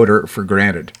evangelical voter for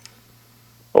granted.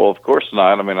 Well, of course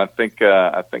not. I mean, I think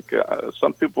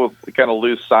some people kind of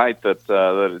lose sight that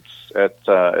it's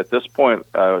at this point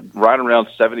right around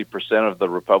 70% of the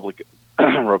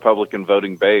Republican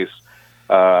voting base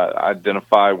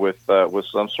identify with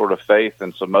some sort of faith,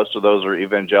 and so most of those are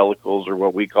evangelicals or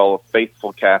what we call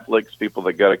faithful Catholics, people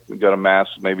that go to mass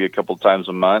maybe a couple times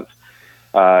a month.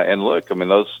 And look, I mean,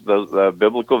 those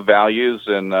biblical values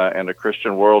and a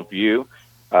Christian worldview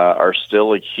are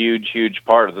still a huge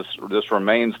part of this. This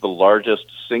remains the largest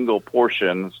single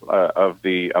portion of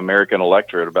the American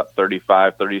electorate. About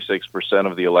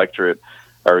 36% of the electorate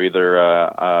are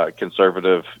either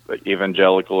conservative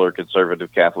evangelical or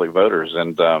conservative Catholic voters,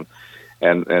 and so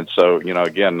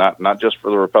again, not just for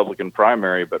the Republican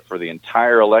primary, but for the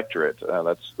entire electorate.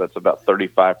 That's about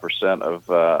 35%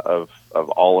 of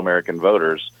all American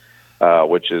voters.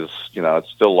 which is, it's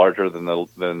still larger than the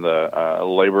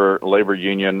labor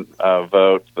union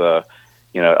vote, the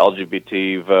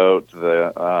LGBT vote,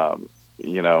 the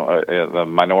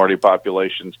minority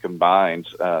populations combined.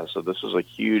 So this is a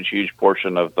huge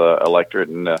portion of the electorate,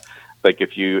 and I think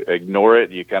if you ignore it,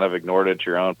 you kind of ignored it at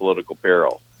your own political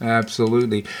peril.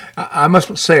 Absolutely. I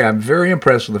must say I'm very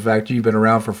impressed with the fact you've been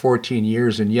around for 14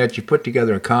 years, and yet you put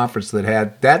together a conference that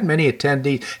had that many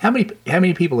attendees. How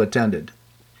many people attended?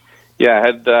 Yeah, I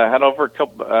had over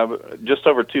just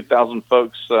over 2,000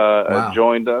 folks Wow.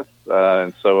 joined us,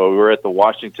 and so we were at the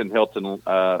Washington Hilton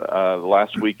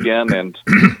last weekend, and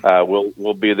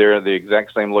we'll be there at the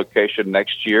exact same location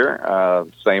next year,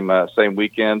 same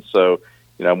weekend. So,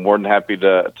 more than happy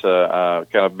to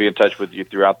kind of be in touch with you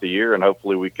throughout the year, and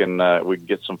hopefully we can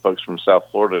get some folks from South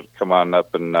Florida to come on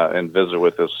up and visit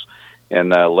with us in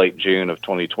late June of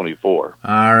 2024.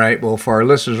 All right. Well, for our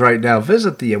listeners right now,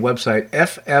 visit the website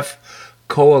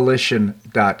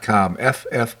ffcoalition.com,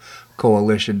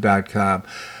 ffcoalition.com.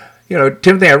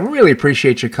 Timothy, I really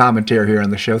appreciate your commentary here on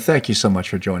the show. Thank you so much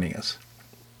for joining us.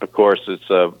 Of course, it's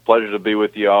a pleasure to be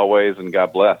with you always, and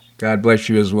God bless. God bless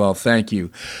you as well. Thank you.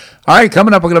 All right,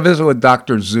 coming up, we're going to visit with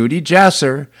Dr. Zuhdi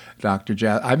Jasser. Dr.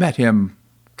 Jasser, I met him,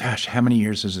 how many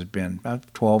years has it been?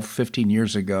 About 12, 15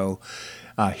 years ago.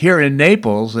 Here in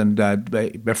Naples, and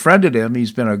befriended him.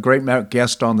 He's been a great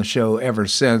guest on the show ever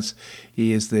since.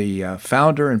 He is the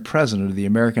founder and president of the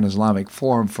American Islamic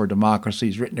Forum for Democracy.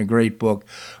 He's written a great book.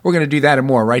 We're going to do that and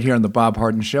more right here on The Bob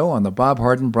Harden Show on the Bob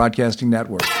Harden Broadcasting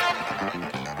Network.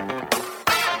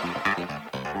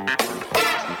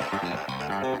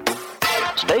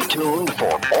 Stay tuned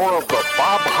for more of The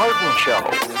Bob Harden Show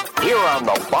here on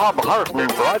the Bob Harden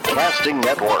Broadcasting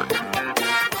Network.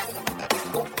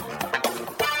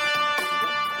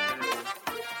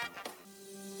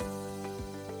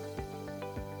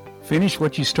 Finish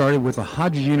what you started with a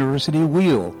Hodges University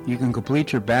Wheel. You can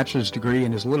complete your bachelor's degree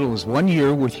in as little as 1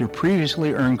 year with your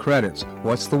previously earned credits.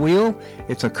 What's the Wheel?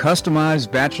 It's a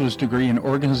customized bachelor's degree in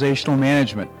organizational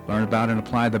management. Learn about and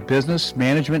apply the business,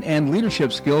 management, and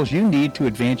leadership skills you need to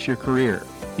advance your career.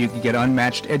 You can get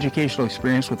unmatched educational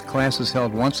experience with classes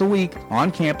held once a week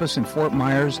on campus in Fort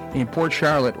Myers, in Port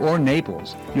Charlotte, or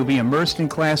Naples. You'll be immersed in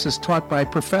classes taught by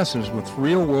professors with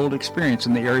real-world experience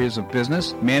in the areas of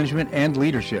business, management, and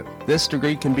leadership. This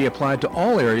degree can be applied to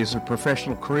all areas of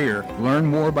professional career. Learn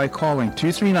more by calling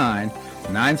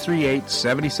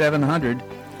 239-938-7700.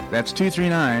 That's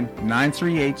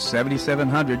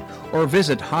 239-938-7700, or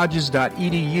visit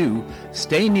hodges.edu.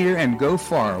 Stay near and go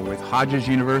far with Hodges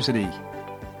University.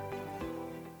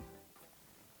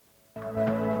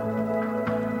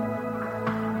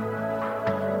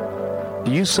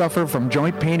 Do you suffer from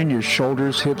joint pain in your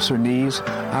shoulders, hips, or knees?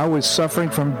 I was suffering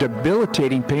from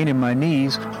debilitating pain in my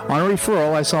knees. On a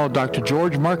referral, I saw Dr.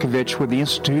 George Markovich with the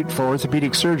Institute for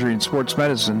Orthopedic Surgery and Sports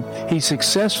Medicine. He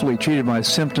successfully treated my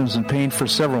symptoms and pain for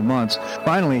several months.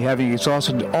 Finally, having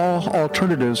exhausted all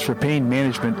alternatives for pain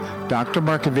management, Dr.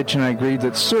 Markovich and I agreed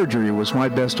that surgery was my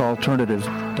best alternative.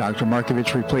 Dr.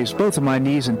 Markovich replaced both of my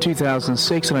knees in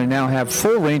 2006, and I now have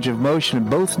full range of motion in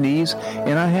both knees,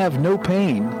 and I have no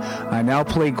pain. I now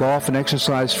play golf and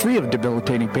exercise free of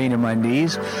debilitating pain in my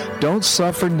knees. Don't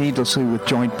suffer needlessly with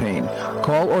joint pain.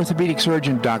 Call orthopedic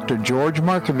surgeon Dr. George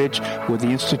Markovich with the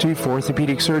Institute for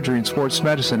Orthopedic Surgery and Sports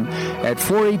Medicine at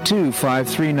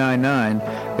 482-5399.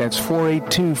 That's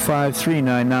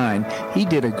 482-5399. He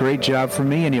did a great job for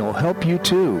me, and he'll help you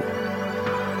too.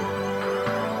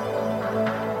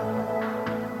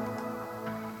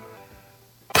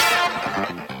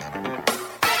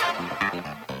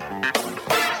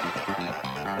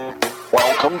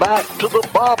 Welcome back to the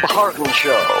Bob Harden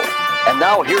Show. And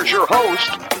now here's your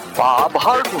host, Bob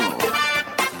Harden.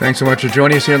 Thanks so much for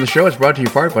joining us here on the show. It's brought to you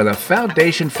in part by the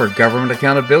Foundation for Government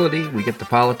Accountability. We get the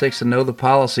politics and know the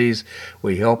policies.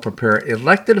 We help prepare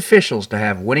elected officials to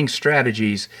have winning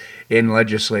strategies in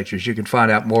legislatures. You can find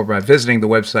out more by visiting the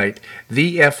website,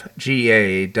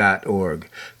 thefga.org.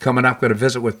 Coming up, we're going to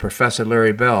visit with Professor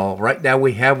Larry Bell. Right now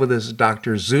we have with us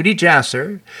Dr. Zuhdi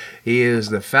Jasser. He is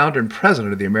the founder and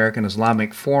president of the American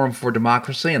Islamic Forum for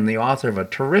Democracy and the author of a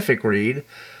terrific read,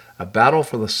 A Battle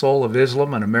for the Soul of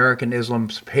Islam, an American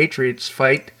Islam's Patriots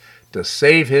Fight to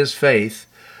Save His Faith.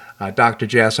 Dr.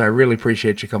 Jasser, I really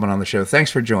appreciate you coming on the show. Thanks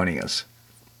for joining us.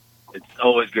 It's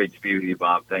always great to be with you,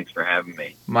 Bob. Thanks for having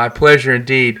me. My pleasure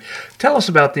indeed. Tell us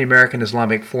about the American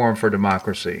Islamic Forum for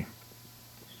Democracy.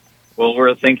 Well, we're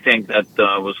a think tank that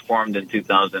was formed in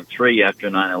 2003 after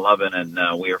 9/11, and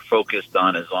we are focused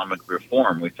on Islamic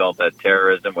reform. We felt that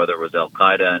terrorism, whether it was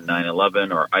Al-Qaeda and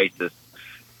 9/11 or ISIS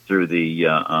through the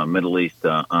Middle East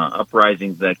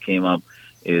uprisings that came up,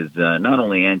 is not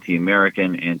only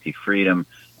anti-American, anti-freedom,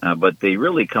 but they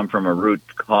really come from a root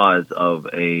cause of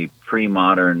a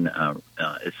pre-modern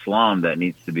Islam that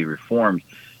needs to be reformed.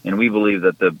 And we believe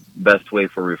that the best way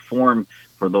for reform,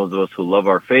 for those of us who love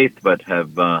our faith but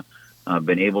have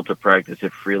been able to practice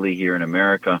it freely here in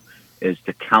America, is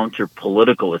to counter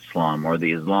political Islam, or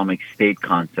the Islamic State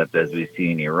concept, as we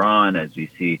see in Iran, as we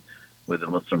see with the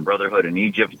Muslim Brotherhood in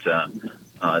Egypt, the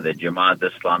Jamaat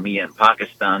Islamiyah in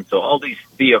Pakistan. So all these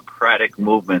theocratic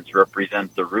movements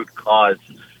represent the root cause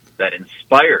that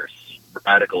inspires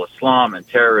radical Islam and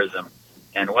terrorism.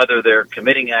 And whether they're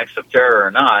committing acts of terror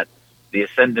or not, the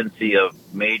ascendancy of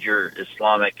major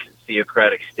Islamic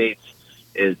theocratic states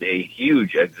is a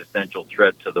huge existential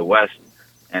threat to the West,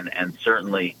 and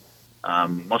certainly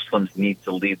Muslims need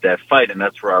to lead that fight, and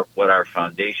that's what our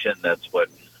foundation, that's what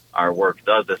our work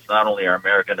does. It's not only our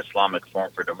American Islamic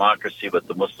Forum for Democracy, but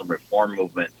the Muslim Reform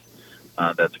Movement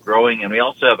that's growing. And we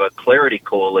also have a Clarity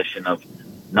Coalition of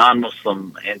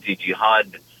non-Muslim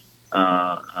anti-jihad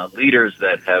leaders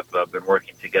that have been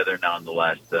working together now in the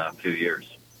last few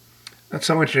years. Not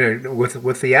so much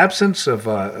with the absence of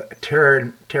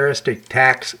terroristic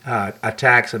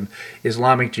attacks and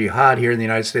Islamic Jihad here in the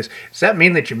United States. Does that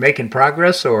mean that you're making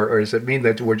progress, or does it mean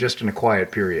that we're just in a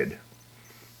quiet period?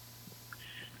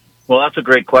 Well, that's a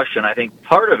great question. I think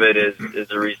part of it is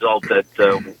a result that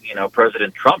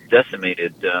President Trump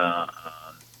decimated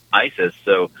ISIS.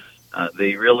 So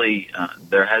they really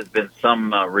there has been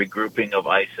some regrouping of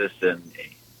ISIS in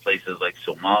places like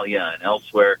Somalia and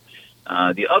elsewhere.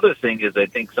 The other thing is, I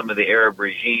think some of the Arab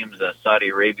regimes, Saudi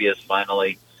Arabia has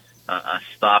finally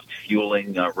stopped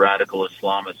fueling radical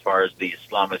Islam as far as the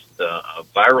Islamist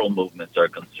viral movements are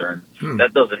concerned.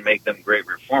 That doesn't make them great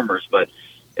reformers, but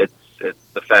it's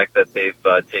the fact that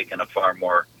they've taken a far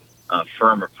more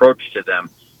firm approach to them.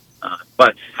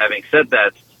 But having said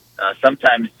that,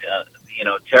 sometimes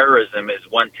terrorism is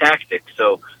one tactic,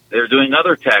 so they're doing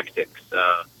other tactics.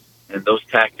 And those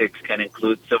tactics can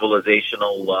include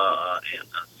civilizational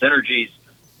synergies.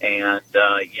 And,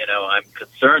 I'm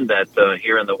concerned that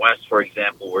here in the West, for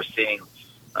example, we're seeing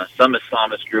some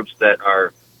Islamist groups that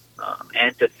are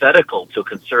antithetical to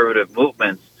conservative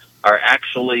movements are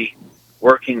actually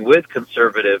working with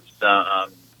conservatives, I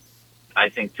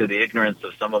think to the ignorance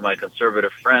of some of my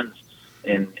conservative friends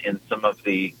in some of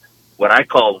the what I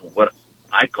call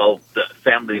the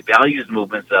family values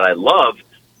movements that I love,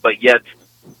 but yet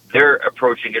they're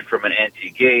approaching it from an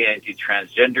anti-gay,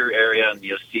 anti-transgender area, and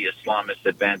you'll see Islamists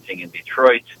advancing in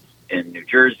Detroit, in New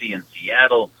Jersey, in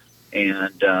Seattle,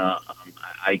 and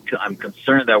I'm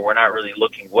concerned that we're not really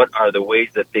looking what are the ways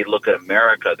that they look at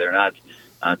America. They're not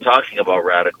talking about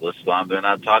radical Islam. They're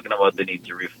not talking about the need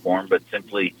to reform, but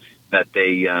simply that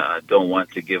they don't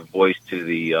want to give voice to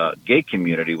the gay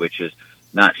community, which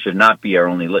should not be our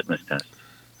only litmus test.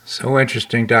 So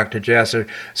interesting, Dr. Jasser.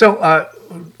 So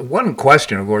one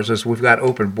question, of course, is we've got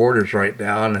open borders right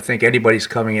now, and I think anybody's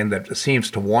coming in that seems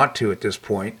to want to at this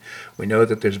point. We know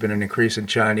that there's been an increase in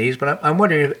Chinese, but I'm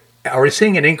wondering, are we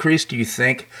seeing an increase, do you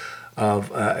think,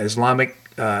 of Islamic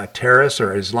terrorists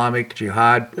or Islamic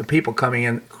Jihad people coming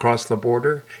in across the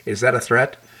border? Is that a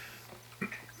threat?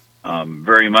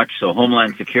 Very much so.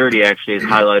 Homeland Security actually has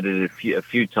highlighted it a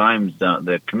few times.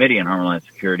 The Committee on Homeland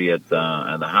Security at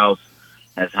the House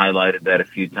has highlighted that a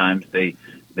few times. They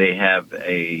have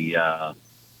a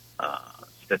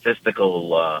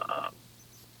statistical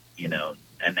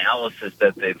analysis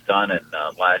that they've done, and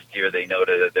last year they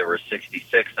noted that there were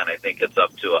 66, and I think it's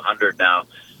up to 100 now,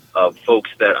 of folks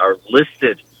that are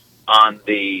listed on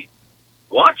the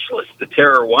watch list, the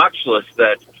terror watch list,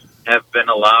 that have been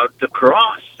allowed to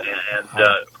cross and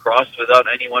cross without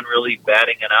anyone really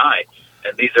batting an eye.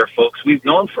 And these are folks we've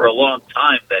known for a long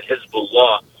time that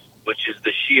Hezbollah, which is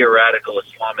the Shia radical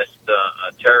Islamist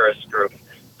terrorist group,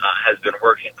 has been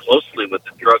working closely with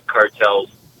the drug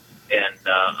cartels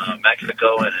in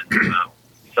Mexico and in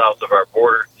south of our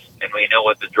border. And we know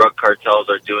what the drug cartels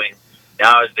are doing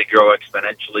now as they grow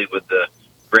exponentially with the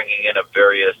bringing in of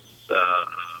various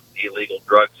illegal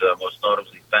drugs, most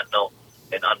notably fentanyl,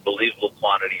 in unbelievable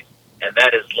quantities. And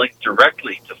that is linked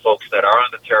directly to folks that are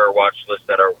on the terror watch list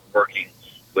that are working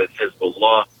with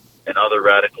Hezbollah and other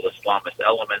radical Islamist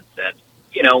elements. And,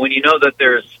 when you know that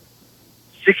there's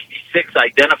 66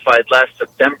 identified last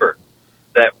September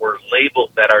that were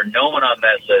labeled, that are known on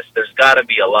that list, there's got to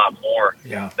be a lot more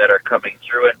that are coming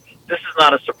through. And this is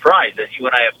not a surprise. As you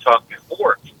and I have talked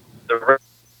before, the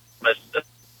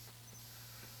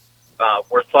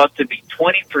were thought to be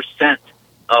 20%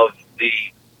 of the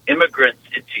immigrants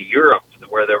into Europe,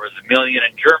 where there was 1 million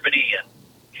in Germany and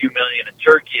a few million in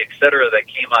Turkey, et cetera, that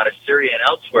came out of Syria and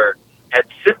elsewhere, had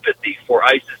sympathy for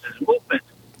ISIS's movement.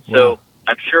 So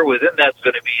I'm sure within that's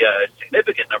going to be a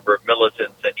significant number of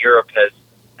militants, and Europe has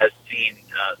seen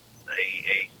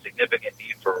a significant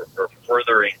need for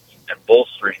furthering and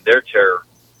bolstering their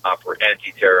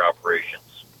anti-terror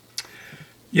operations.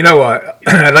 You know,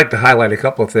 I'd like to highlight a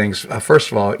couple of things.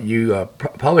 First of all, you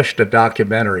published a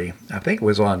documentary. I think it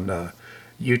was on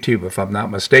YouTube, if I'm not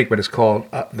mistaken, but it's called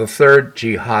The Third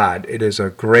Jihad. It is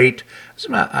a great, it's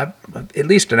not, at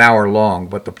least an hour long,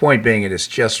 but the point being it is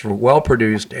just well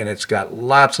produced, and it's got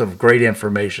lots of great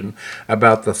information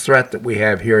about the threat that we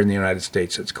have here in the United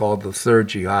States. It's called The Third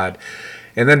Jihad.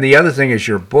 And then the other thing is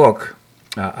your book,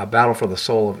 A Battle for the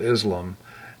Soul of Islam,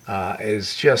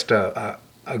 is just a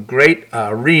great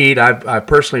read. I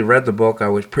personally read the book. I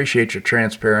would appreciate your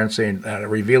transparency and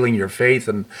revealing your faith,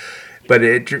 but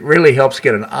it really helps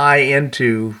get an eye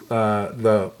into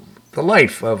the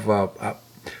life of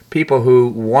people who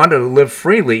want to live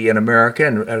freely in America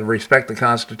and respect the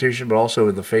Constitution, but also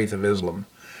in the faith of Islam.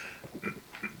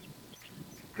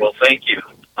 Well, thank you.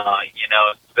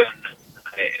 It's been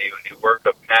a work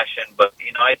of passion, but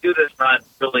I do this not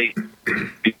really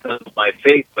because of my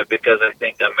faith, but because I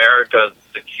think America's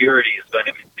security is going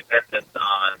to be dependent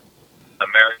on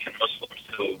American Muslims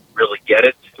who really get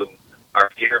it, who are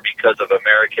here because of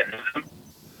Americanism,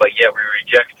 but yet we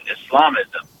reject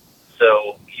Islamism.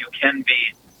 So you can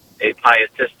be a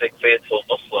pietistic, faithful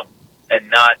Muslim and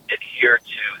not adhere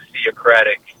to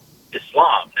theocratic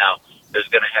Islam. Now, there's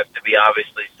going to have to be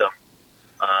obviously some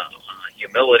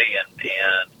humility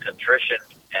and contrition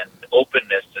and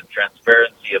openness and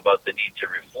transparency about the need to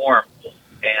reform.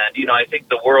 And, I think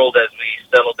the world, as we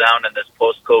settle down in this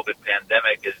post-COVID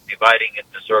pandemic, is dividing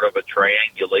into sort of a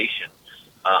triangulation.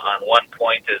 On one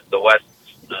point is the West's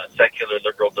secular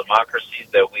liberal democracies,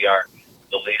 that we are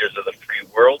the leaders of the free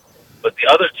world. But the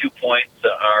other 2 points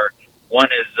are, one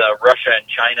is Russia and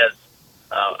China's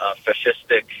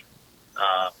fascistic,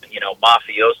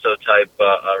 mafioso-type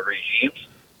regimes.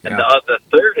 And the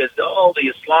third is all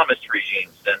the Islamist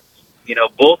regimes. And,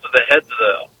 both of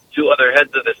the two other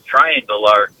heads of this triangle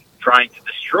are trying to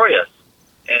destroy us.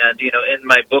 And, in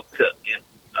my book,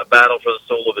 A Battle for the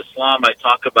Soul of Islam, I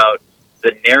talk about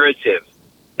the narrative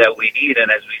that we need. And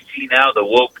as we see now, the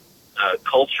woke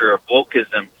culture of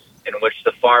wokeism, in which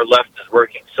the far left is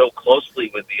working so closely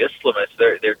with the Islamists,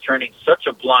 they're turning such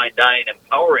a blind eye and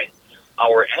empowering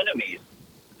our enemies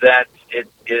that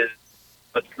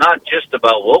it's not just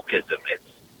about wokeism.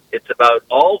 It's about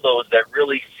all those that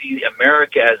really see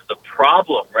America as the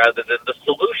problem rather than the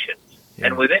solution. Yeah.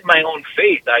 And within my own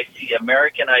faith, I see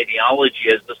American ideology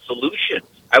as the solution.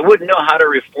 I wouldn't know how to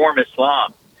reform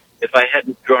Islam if I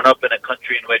hadn't grown up in a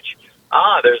country in which,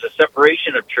 there's a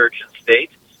separation of church and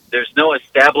state. There's no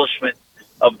establishment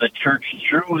of the church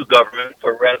through government,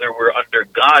 but rather we're under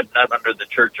God, not under the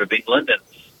Church of England. And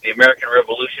the American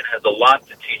Revolution has a lot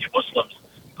to teach Muslims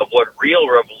of what real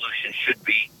revolution should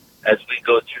be as we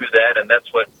go through that. And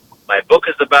that's what my book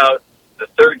is about. The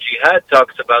Third Jihad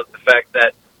talks about the fact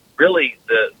that really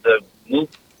the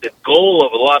goal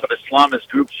of a lot of Islamist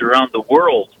groups around the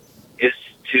world is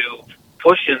to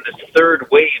push in this third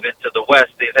wave into the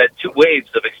West. They've had 2 waves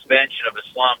of expansion of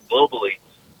Islam globally.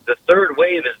 The third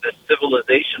wave is the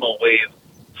civilizational wave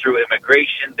through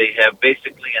immigration. They have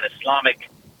basically an Islamic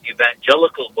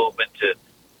evangelical movement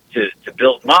to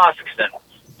build mosques and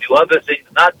do other things,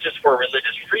 not just for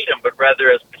religious freedom, but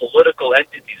rather as political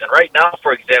entities. And right now,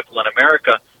 for example, in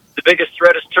America, the biggest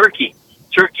threat is Turkey.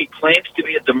 Turkey claims to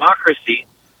be a democracy,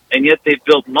 and yet they've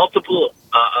built multiple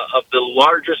of the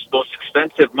largest, most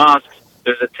expensive mosques.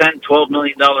 There's a $10, $12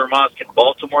 million mosque in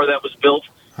Baltimore that was built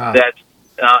that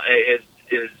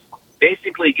is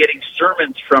basically getting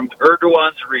sermons from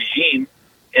Erdogan's regime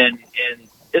in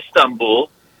Istanbul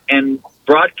and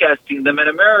broadcasting them in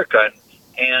America.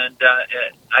 And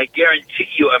I guarantee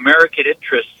you American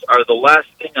interests are the last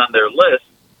thing on their list,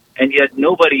 and yet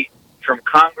nobody from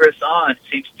Congress on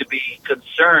seems to be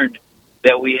concerned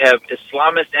that we have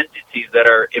Islamist entities that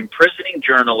are imprisoning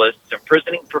journalists,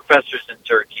 imprisoning professors in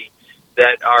Turkey,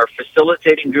 that are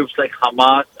facilitating groups like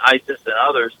Hamas, ISIS, and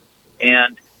others,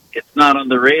 and it's not on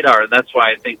the radar. And that's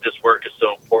why I think this work is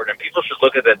so important. And people should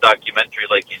look at that documentary.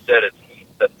 Like you said, it's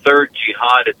The Third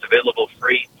Jihad. It's available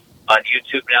free on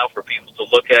YouTube now for people to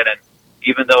look at. And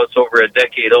even though it's over a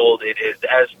decade old, it is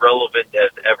as relevant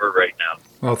as ever right now.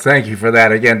 Well, thank you for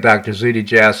that. Again, Dr. Zuhdi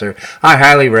Jasser, I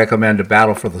highly recommend A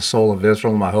Battle for the Soul of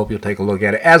Islam. I hope you'll take a look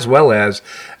at it, as well as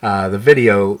the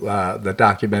video, the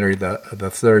documentary, The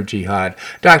Third Jihad.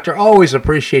 Doctor, always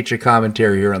appreciate your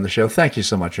commentary here on the show. Thank you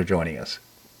so much for joining us.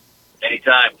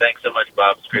 Anytime. Thanks so much,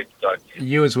 Bob. It's great to talk to you.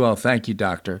 You as well. Thank you,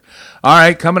 Doctor. All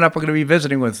right, coming up, we're going to be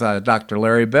visiting with Dr.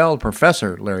 Larry Bell,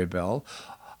 Professor Larry Bell,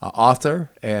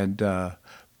 author and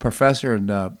professor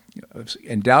and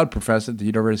endowed professor at the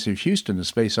University of Houston in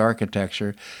space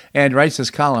architecture, and writes this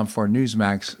column for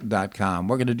Newsmax.com.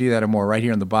 We're going to do that and more right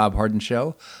here on The Bob Harden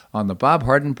Show on the Bob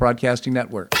Harden Broadcasting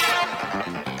Network.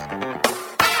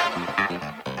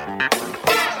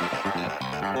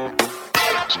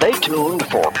 Stay tuned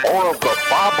for more of The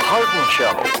Bob Harden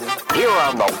Show here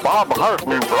on the Bob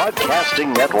Harden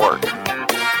Broadcasting Network.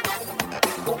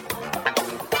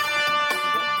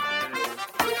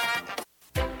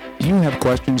 You have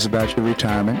questions about your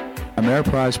retirement?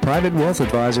 Ameriprise Private Wealth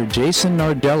Advisor Jason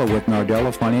Nardella with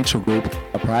Nardella Financial Group,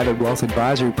 a private wealth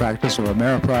advisory practice of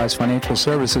Ameriprise Financial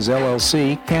Services,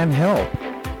 LLC, can help.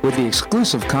 With the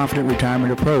exclusive Confident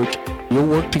Retirement Approach, you'll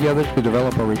work together to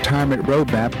develop a retirement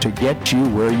roadmap to get you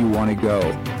where you want to go.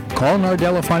 Call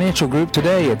Nardella Financial Group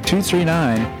today at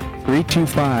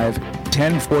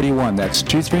 239-325-1041. That's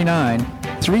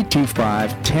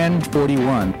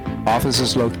 239-325-1041. Office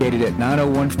is located at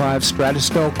 9015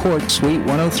 Stratusdale Court, Suite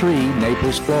 103,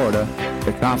 Naples, Florida.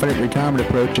 The Confident Retirement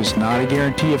Approach is not a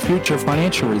guarantee of future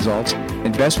financial results.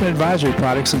 Investment advisory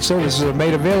products and services are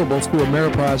made available through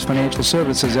Ameriprise Financial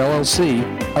Services, LLC,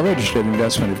 a registered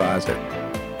investment advisor.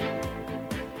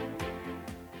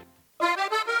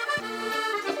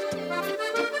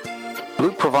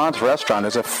 Blue Provence Restaurant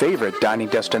is a favorite dining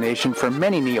destination for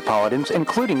many Neapolitans,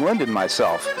 including Linda and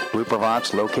myself. Blue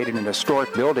Provence, located in a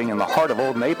historic building in the heart of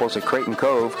Old Naples at Creighton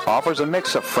Cove, offers a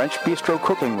mix of French bistro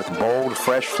cooking with bold,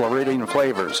 fresh Floridian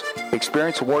flavors.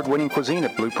 Experience award-winning cuisine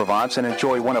at Blue Provence and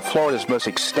enjoy one of Florida's most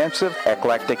extensive,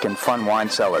 eclectic, and fun wine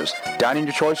cellars. Dining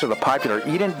your choice of the popular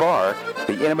Eat-In Bar,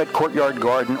 the intimate Courtyard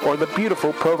Garden, or the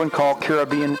beautiful Provencal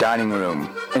Caribbean Dining Room.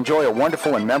 Enjoy a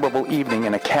wonderful and memorable evening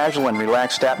in a casual and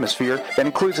relaxed atmosphere that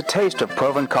includes a taste of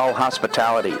Provencal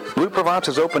hospitality. Blue Provence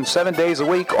is open 7 days a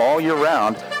week, all year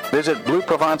round. Visit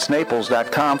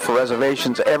BlueProvenceNaples.com for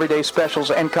reservations, everyday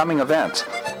specials, and coming events.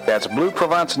 That's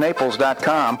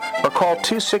BlueProvenceNaples.com or call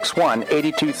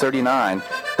 261-8239.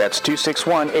 That's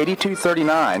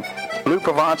 261-8239. Blue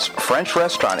Provence French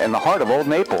Restaurant in the heart of Old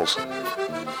Naples.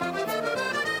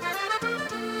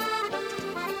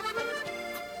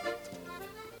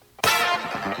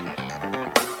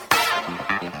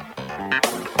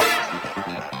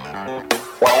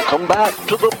 Welcome back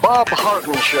to the Bob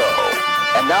Harden Show.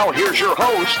 And now here's your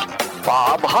host,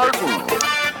 Bob Harden.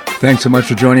 Thanks so much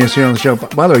for joining us here on the show.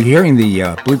 By the way, hearing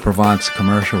the Blue Provence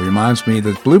commercial reminds me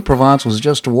that Blue Provence was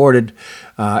just awarded,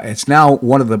 it's now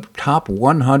one of the top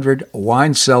 100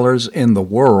 wine cellars in the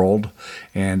world,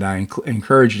 and I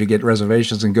encourage you to get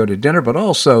reservations and go to dinner, but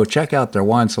also check out their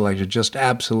wine selection, just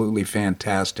absolutely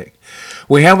fantastic.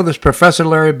 We have with us Professor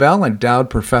Larry Bell, endowed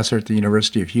professor at the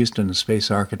University of Houston in space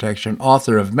architecture and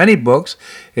author of many books.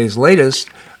 His latest,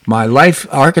 My Life,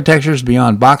 Architectures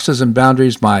Beyond Boxes and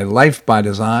Boundaries, My Life by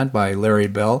Design by Larry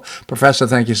Bell. Professor,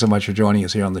 thank you so much for joining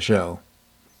us here on the show.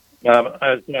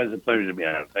 It's a pleasure to be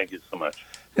on. Thank you so much.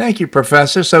 Thank you,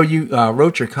 Professor. So you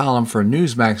wrote your column for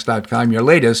Newsmax.com, your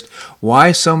latest,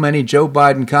 Why So Many Joe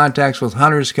Biden Contacts with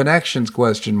Hunter's Connections, ?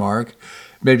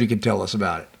 Maybe you could tell us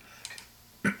about it.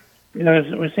 You know,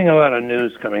 we're seeing a lot of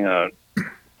news coming out.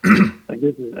 I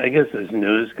guess it's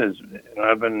news because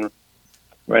I've been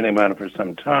writing about it for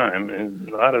some time, and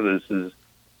a lot of this is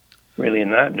really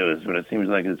not news, but it seems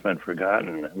like it's been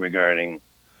forgotten regarding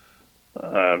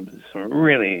some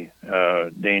really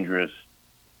dangerous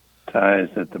ties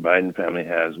that the Biden family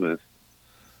has with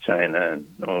China and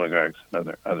oligarchs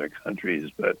and other countries.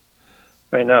 But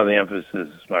right now, the emphasis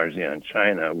is largely on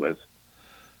China, with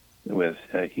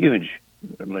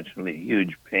literally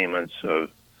huge payments of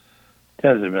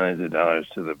tens of millions of dollars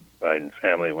to the Biden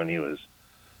family when he was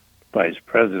vice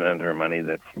president, or money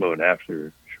that flowed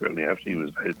shortly after he was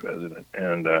vice president.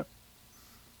 And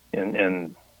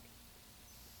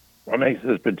what makes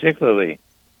this particularly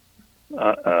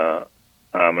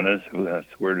ominous, if that's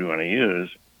the word we want to use,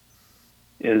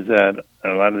 is that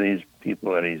a lot of these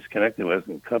people that he's connected with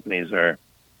and companies are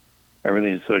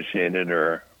really associated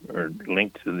or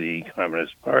linked to the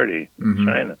Communist Party in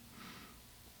China,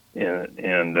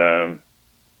 and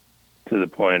to the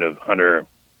point of Hunter,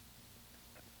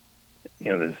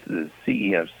 this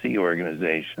CEFC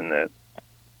organization that,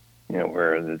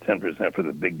 where the 10% for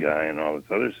the big guy and all this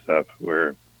other stuff,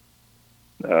 where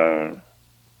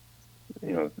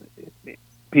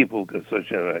people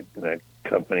associated with that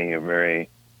company are very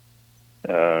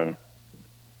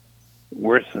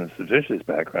worse than seditious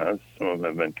backgrounds. Some of them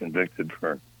have been convicted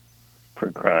for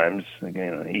crimes,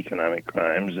 economic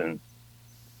crimes,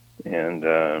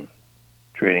 and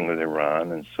trading with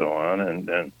Iran and so on,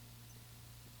 and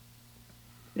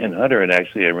Hunter had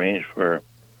actually arranged for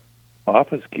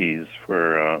office keys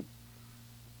for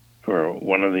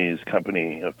one of these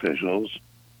company officials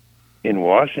in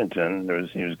Washington.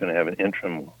 He was going to have an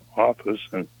interim office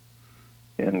and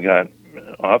got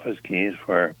office keys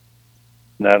for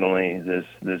not only this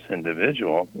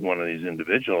individual, one of these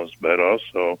individuals, but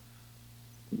also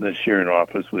the shared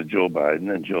office with Joe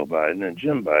Biden and Jim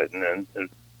Biden and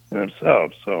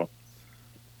himself. So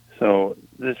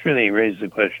this really raised the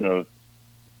question of,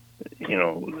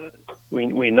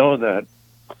 we know that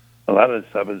a lot of this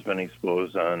stuff has been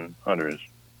exposed on Hunter's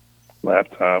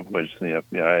laptop, which the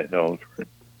FBI held for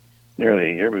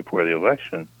nearly a year before the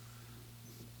election.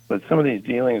 But some of these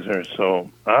dealings are so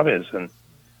obvious, and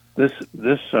this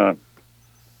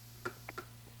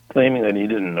claiming that he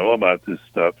didn't know about this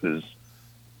stuff is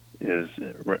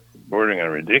bordering on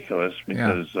ridiculous,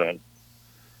 because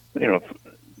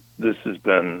this has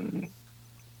been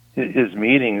his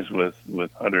meetings with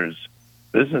Hunter's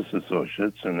business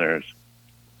associates, and there's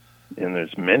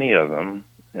many of them,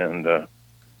 and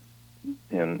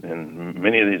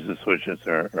many of these associates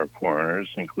are foreigners,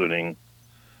 including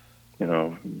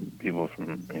people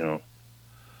from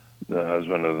the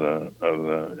husband of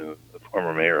the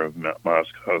former mayor of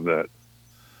Moscow,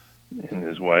 and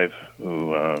his wife,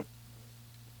 who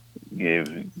gave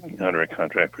Hunter a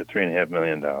contract for $3.5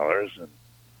 million,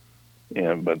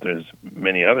 but there's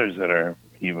many others that are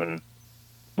even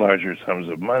larger sums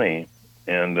of money,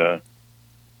 and the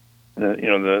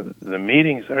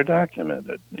meetings are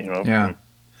documented, from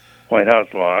White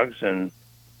House logs and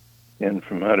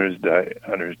from Hunter's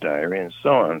diary and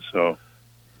so on. So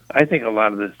I think a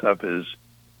lot of this stuff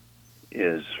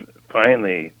is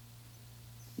finally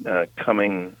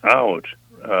coming out.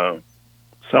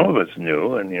 Some of it's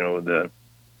new, and the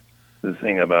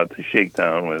thing about the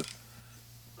shakedown with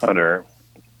Hunter,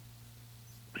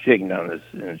 shaking down this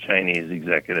Chinese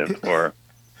executive for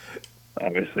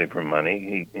obviously for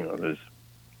money. There's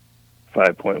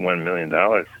 $5.1 million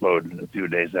flowed a few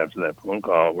days after that phone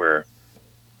call, where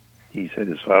he said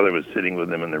his father was sitting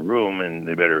with him in the room, and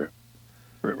they better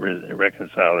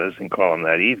reconcile this and call him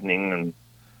that evening, and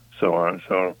so on.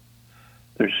 So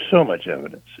there's so much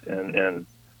evidence, and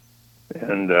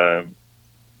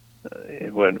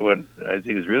what I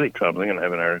think is really troubling, and I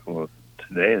have an article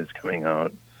today that's coming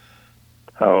out,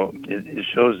 how it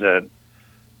shows that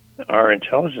our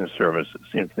intelligence services,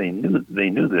 since they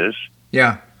knew this,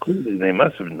 clearly they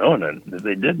must have known it. If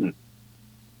they didn't,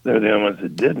 they're the only ones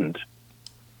that didn't.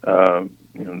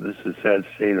 This is a sad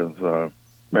state of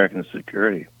American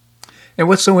security. And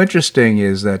what's so interesting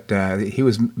is that he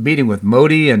was meeting with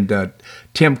Modi and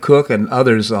Tim Cook and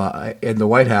others in the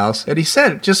White House, and he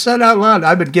just said out loud,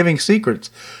 "I've been giving secrets,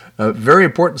 very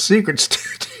important secrets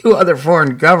to other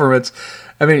foreign governments."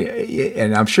 I mean,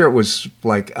 and I'm sure it was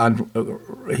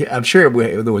I'm sure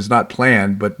it was not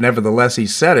planned, but nevertheless he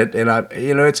said it, and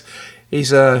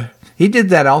he did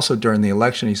that also during the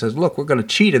election. He says, "Look, we're going to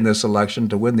cheat in this election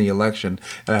to win the election,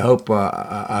 and I hope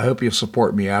you'll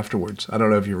support me afterwards." I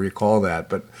don't know if you recall that,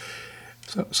 but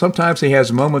sometimes he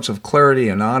has moments of clarity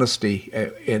and honesty,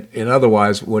 and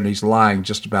otherwise when he's lying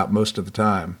just about most of the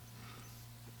time.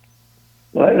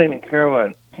 Well, I really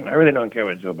don't care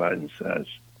what Joe Biden says.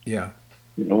 Yeah.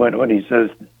 What he says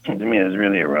to me is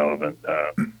really irrelevant.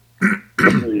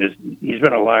 He's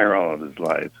been a liar all of his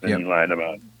life, and he lied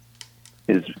about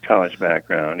his college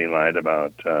background. He lied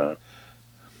about so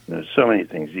many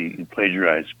things. He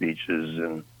plagiarized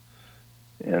speeches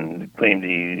and claimed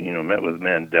he met with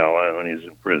Mandela when he was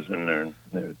in prison,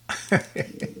 and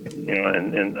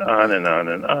on and on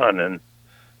and on. And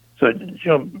so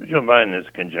Joe Biden is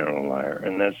a congenital liar,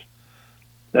 and that's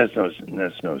no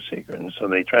secret. And so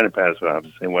they try to pass it off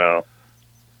and say, well,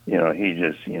 he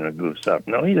just goofs up.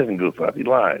 No, he doesn't goof up. He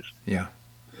lies. Yeah.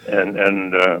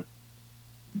 And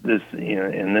this,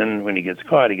 and then when he gets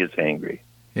caught, he gets angry.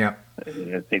 Yeah.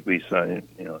 I think we saw,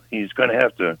 he's going to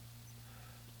have to,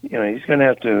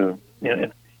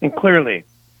 and clearly,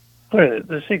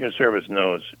 the Secret Service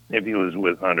knows if he was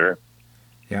with Hunter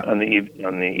on the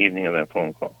evening of that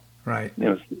phone call. Right.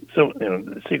 So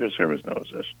the Secret Service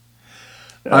knows this.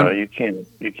 You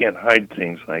can't hide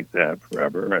things like that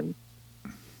forever, and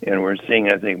we're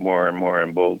seeing, I think, more and more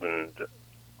emboldened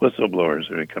whistleblowers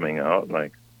that are coming out,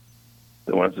 like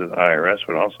the ones at the IRS,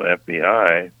 but also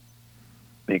FBI,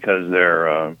 because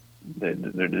they're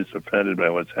disoffended by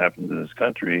what's happened to this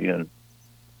country,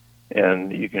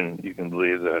 and you can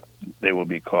believe that they will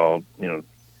be called.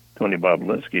 Tony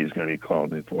Bobulinski is going to be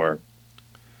called before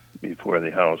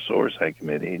the House Oversight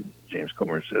Committee. James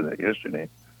Comer said that yesterday.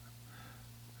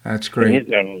 That's great.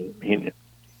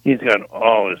 he's got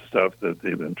all this stuff that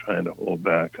they've been trying to hold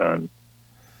back on,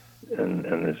 and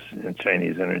this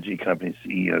Chinese energy companies,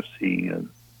 EFC, and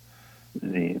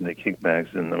the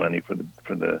kickbacks and the money for the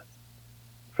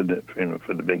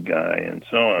big guy and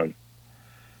so on.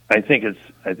 I think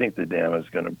the dam is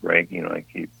going to break. I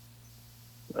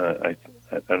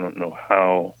don't know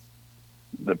how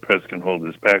the press can hold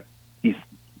this back.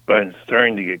 Biden's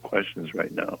starting to get questions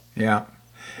right now. Yeah.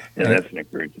 And that's an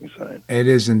encouraging sign. It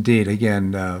is indeed.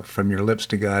 Again, from your lips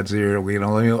to God's ear, we can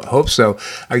only hope so.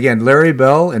 Again, Larry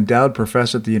Bell, endowed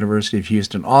professor at the University of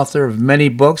Houston, author of many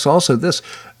books, also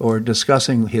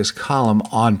discussing his column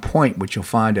On Point, which you'll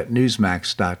find at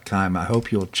Newsmax.com. I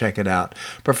hope you'll check it out.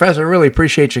 Professor, I really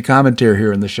appreciate your commentary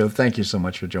here on the show. Thank you so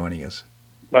much for joining us.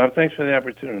 Bob, thanks for the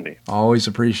opportunity. Always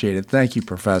appreciate it. Thank you,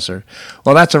 Professor.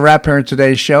 Well, that's a wrap here in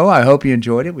today's show. I hope you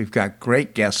enjoyed it. We've got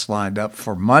great guests lined up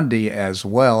for Monday as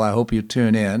well. I hope you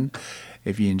tune in.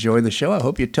 If you enjoy the show, I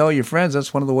hope you tell your friends.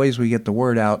 That's one of the ways we get the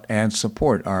word out and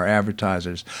support our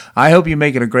advertisers. I hope you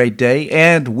make it a great day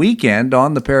and weekend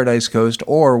on the Paradise Coast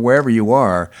or wherever you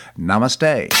are.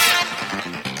 Namaste.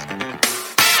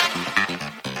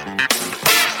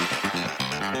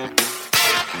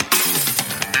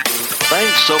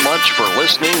 Thanks so much for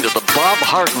listening to The Bob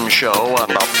Harden Show on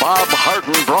the Bob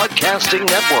Harden Broadcasting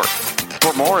Network.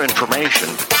 For more information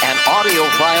and audio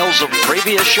files of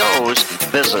previous shows,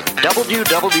 visit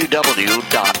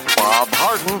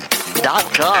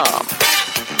www.bobharden.com.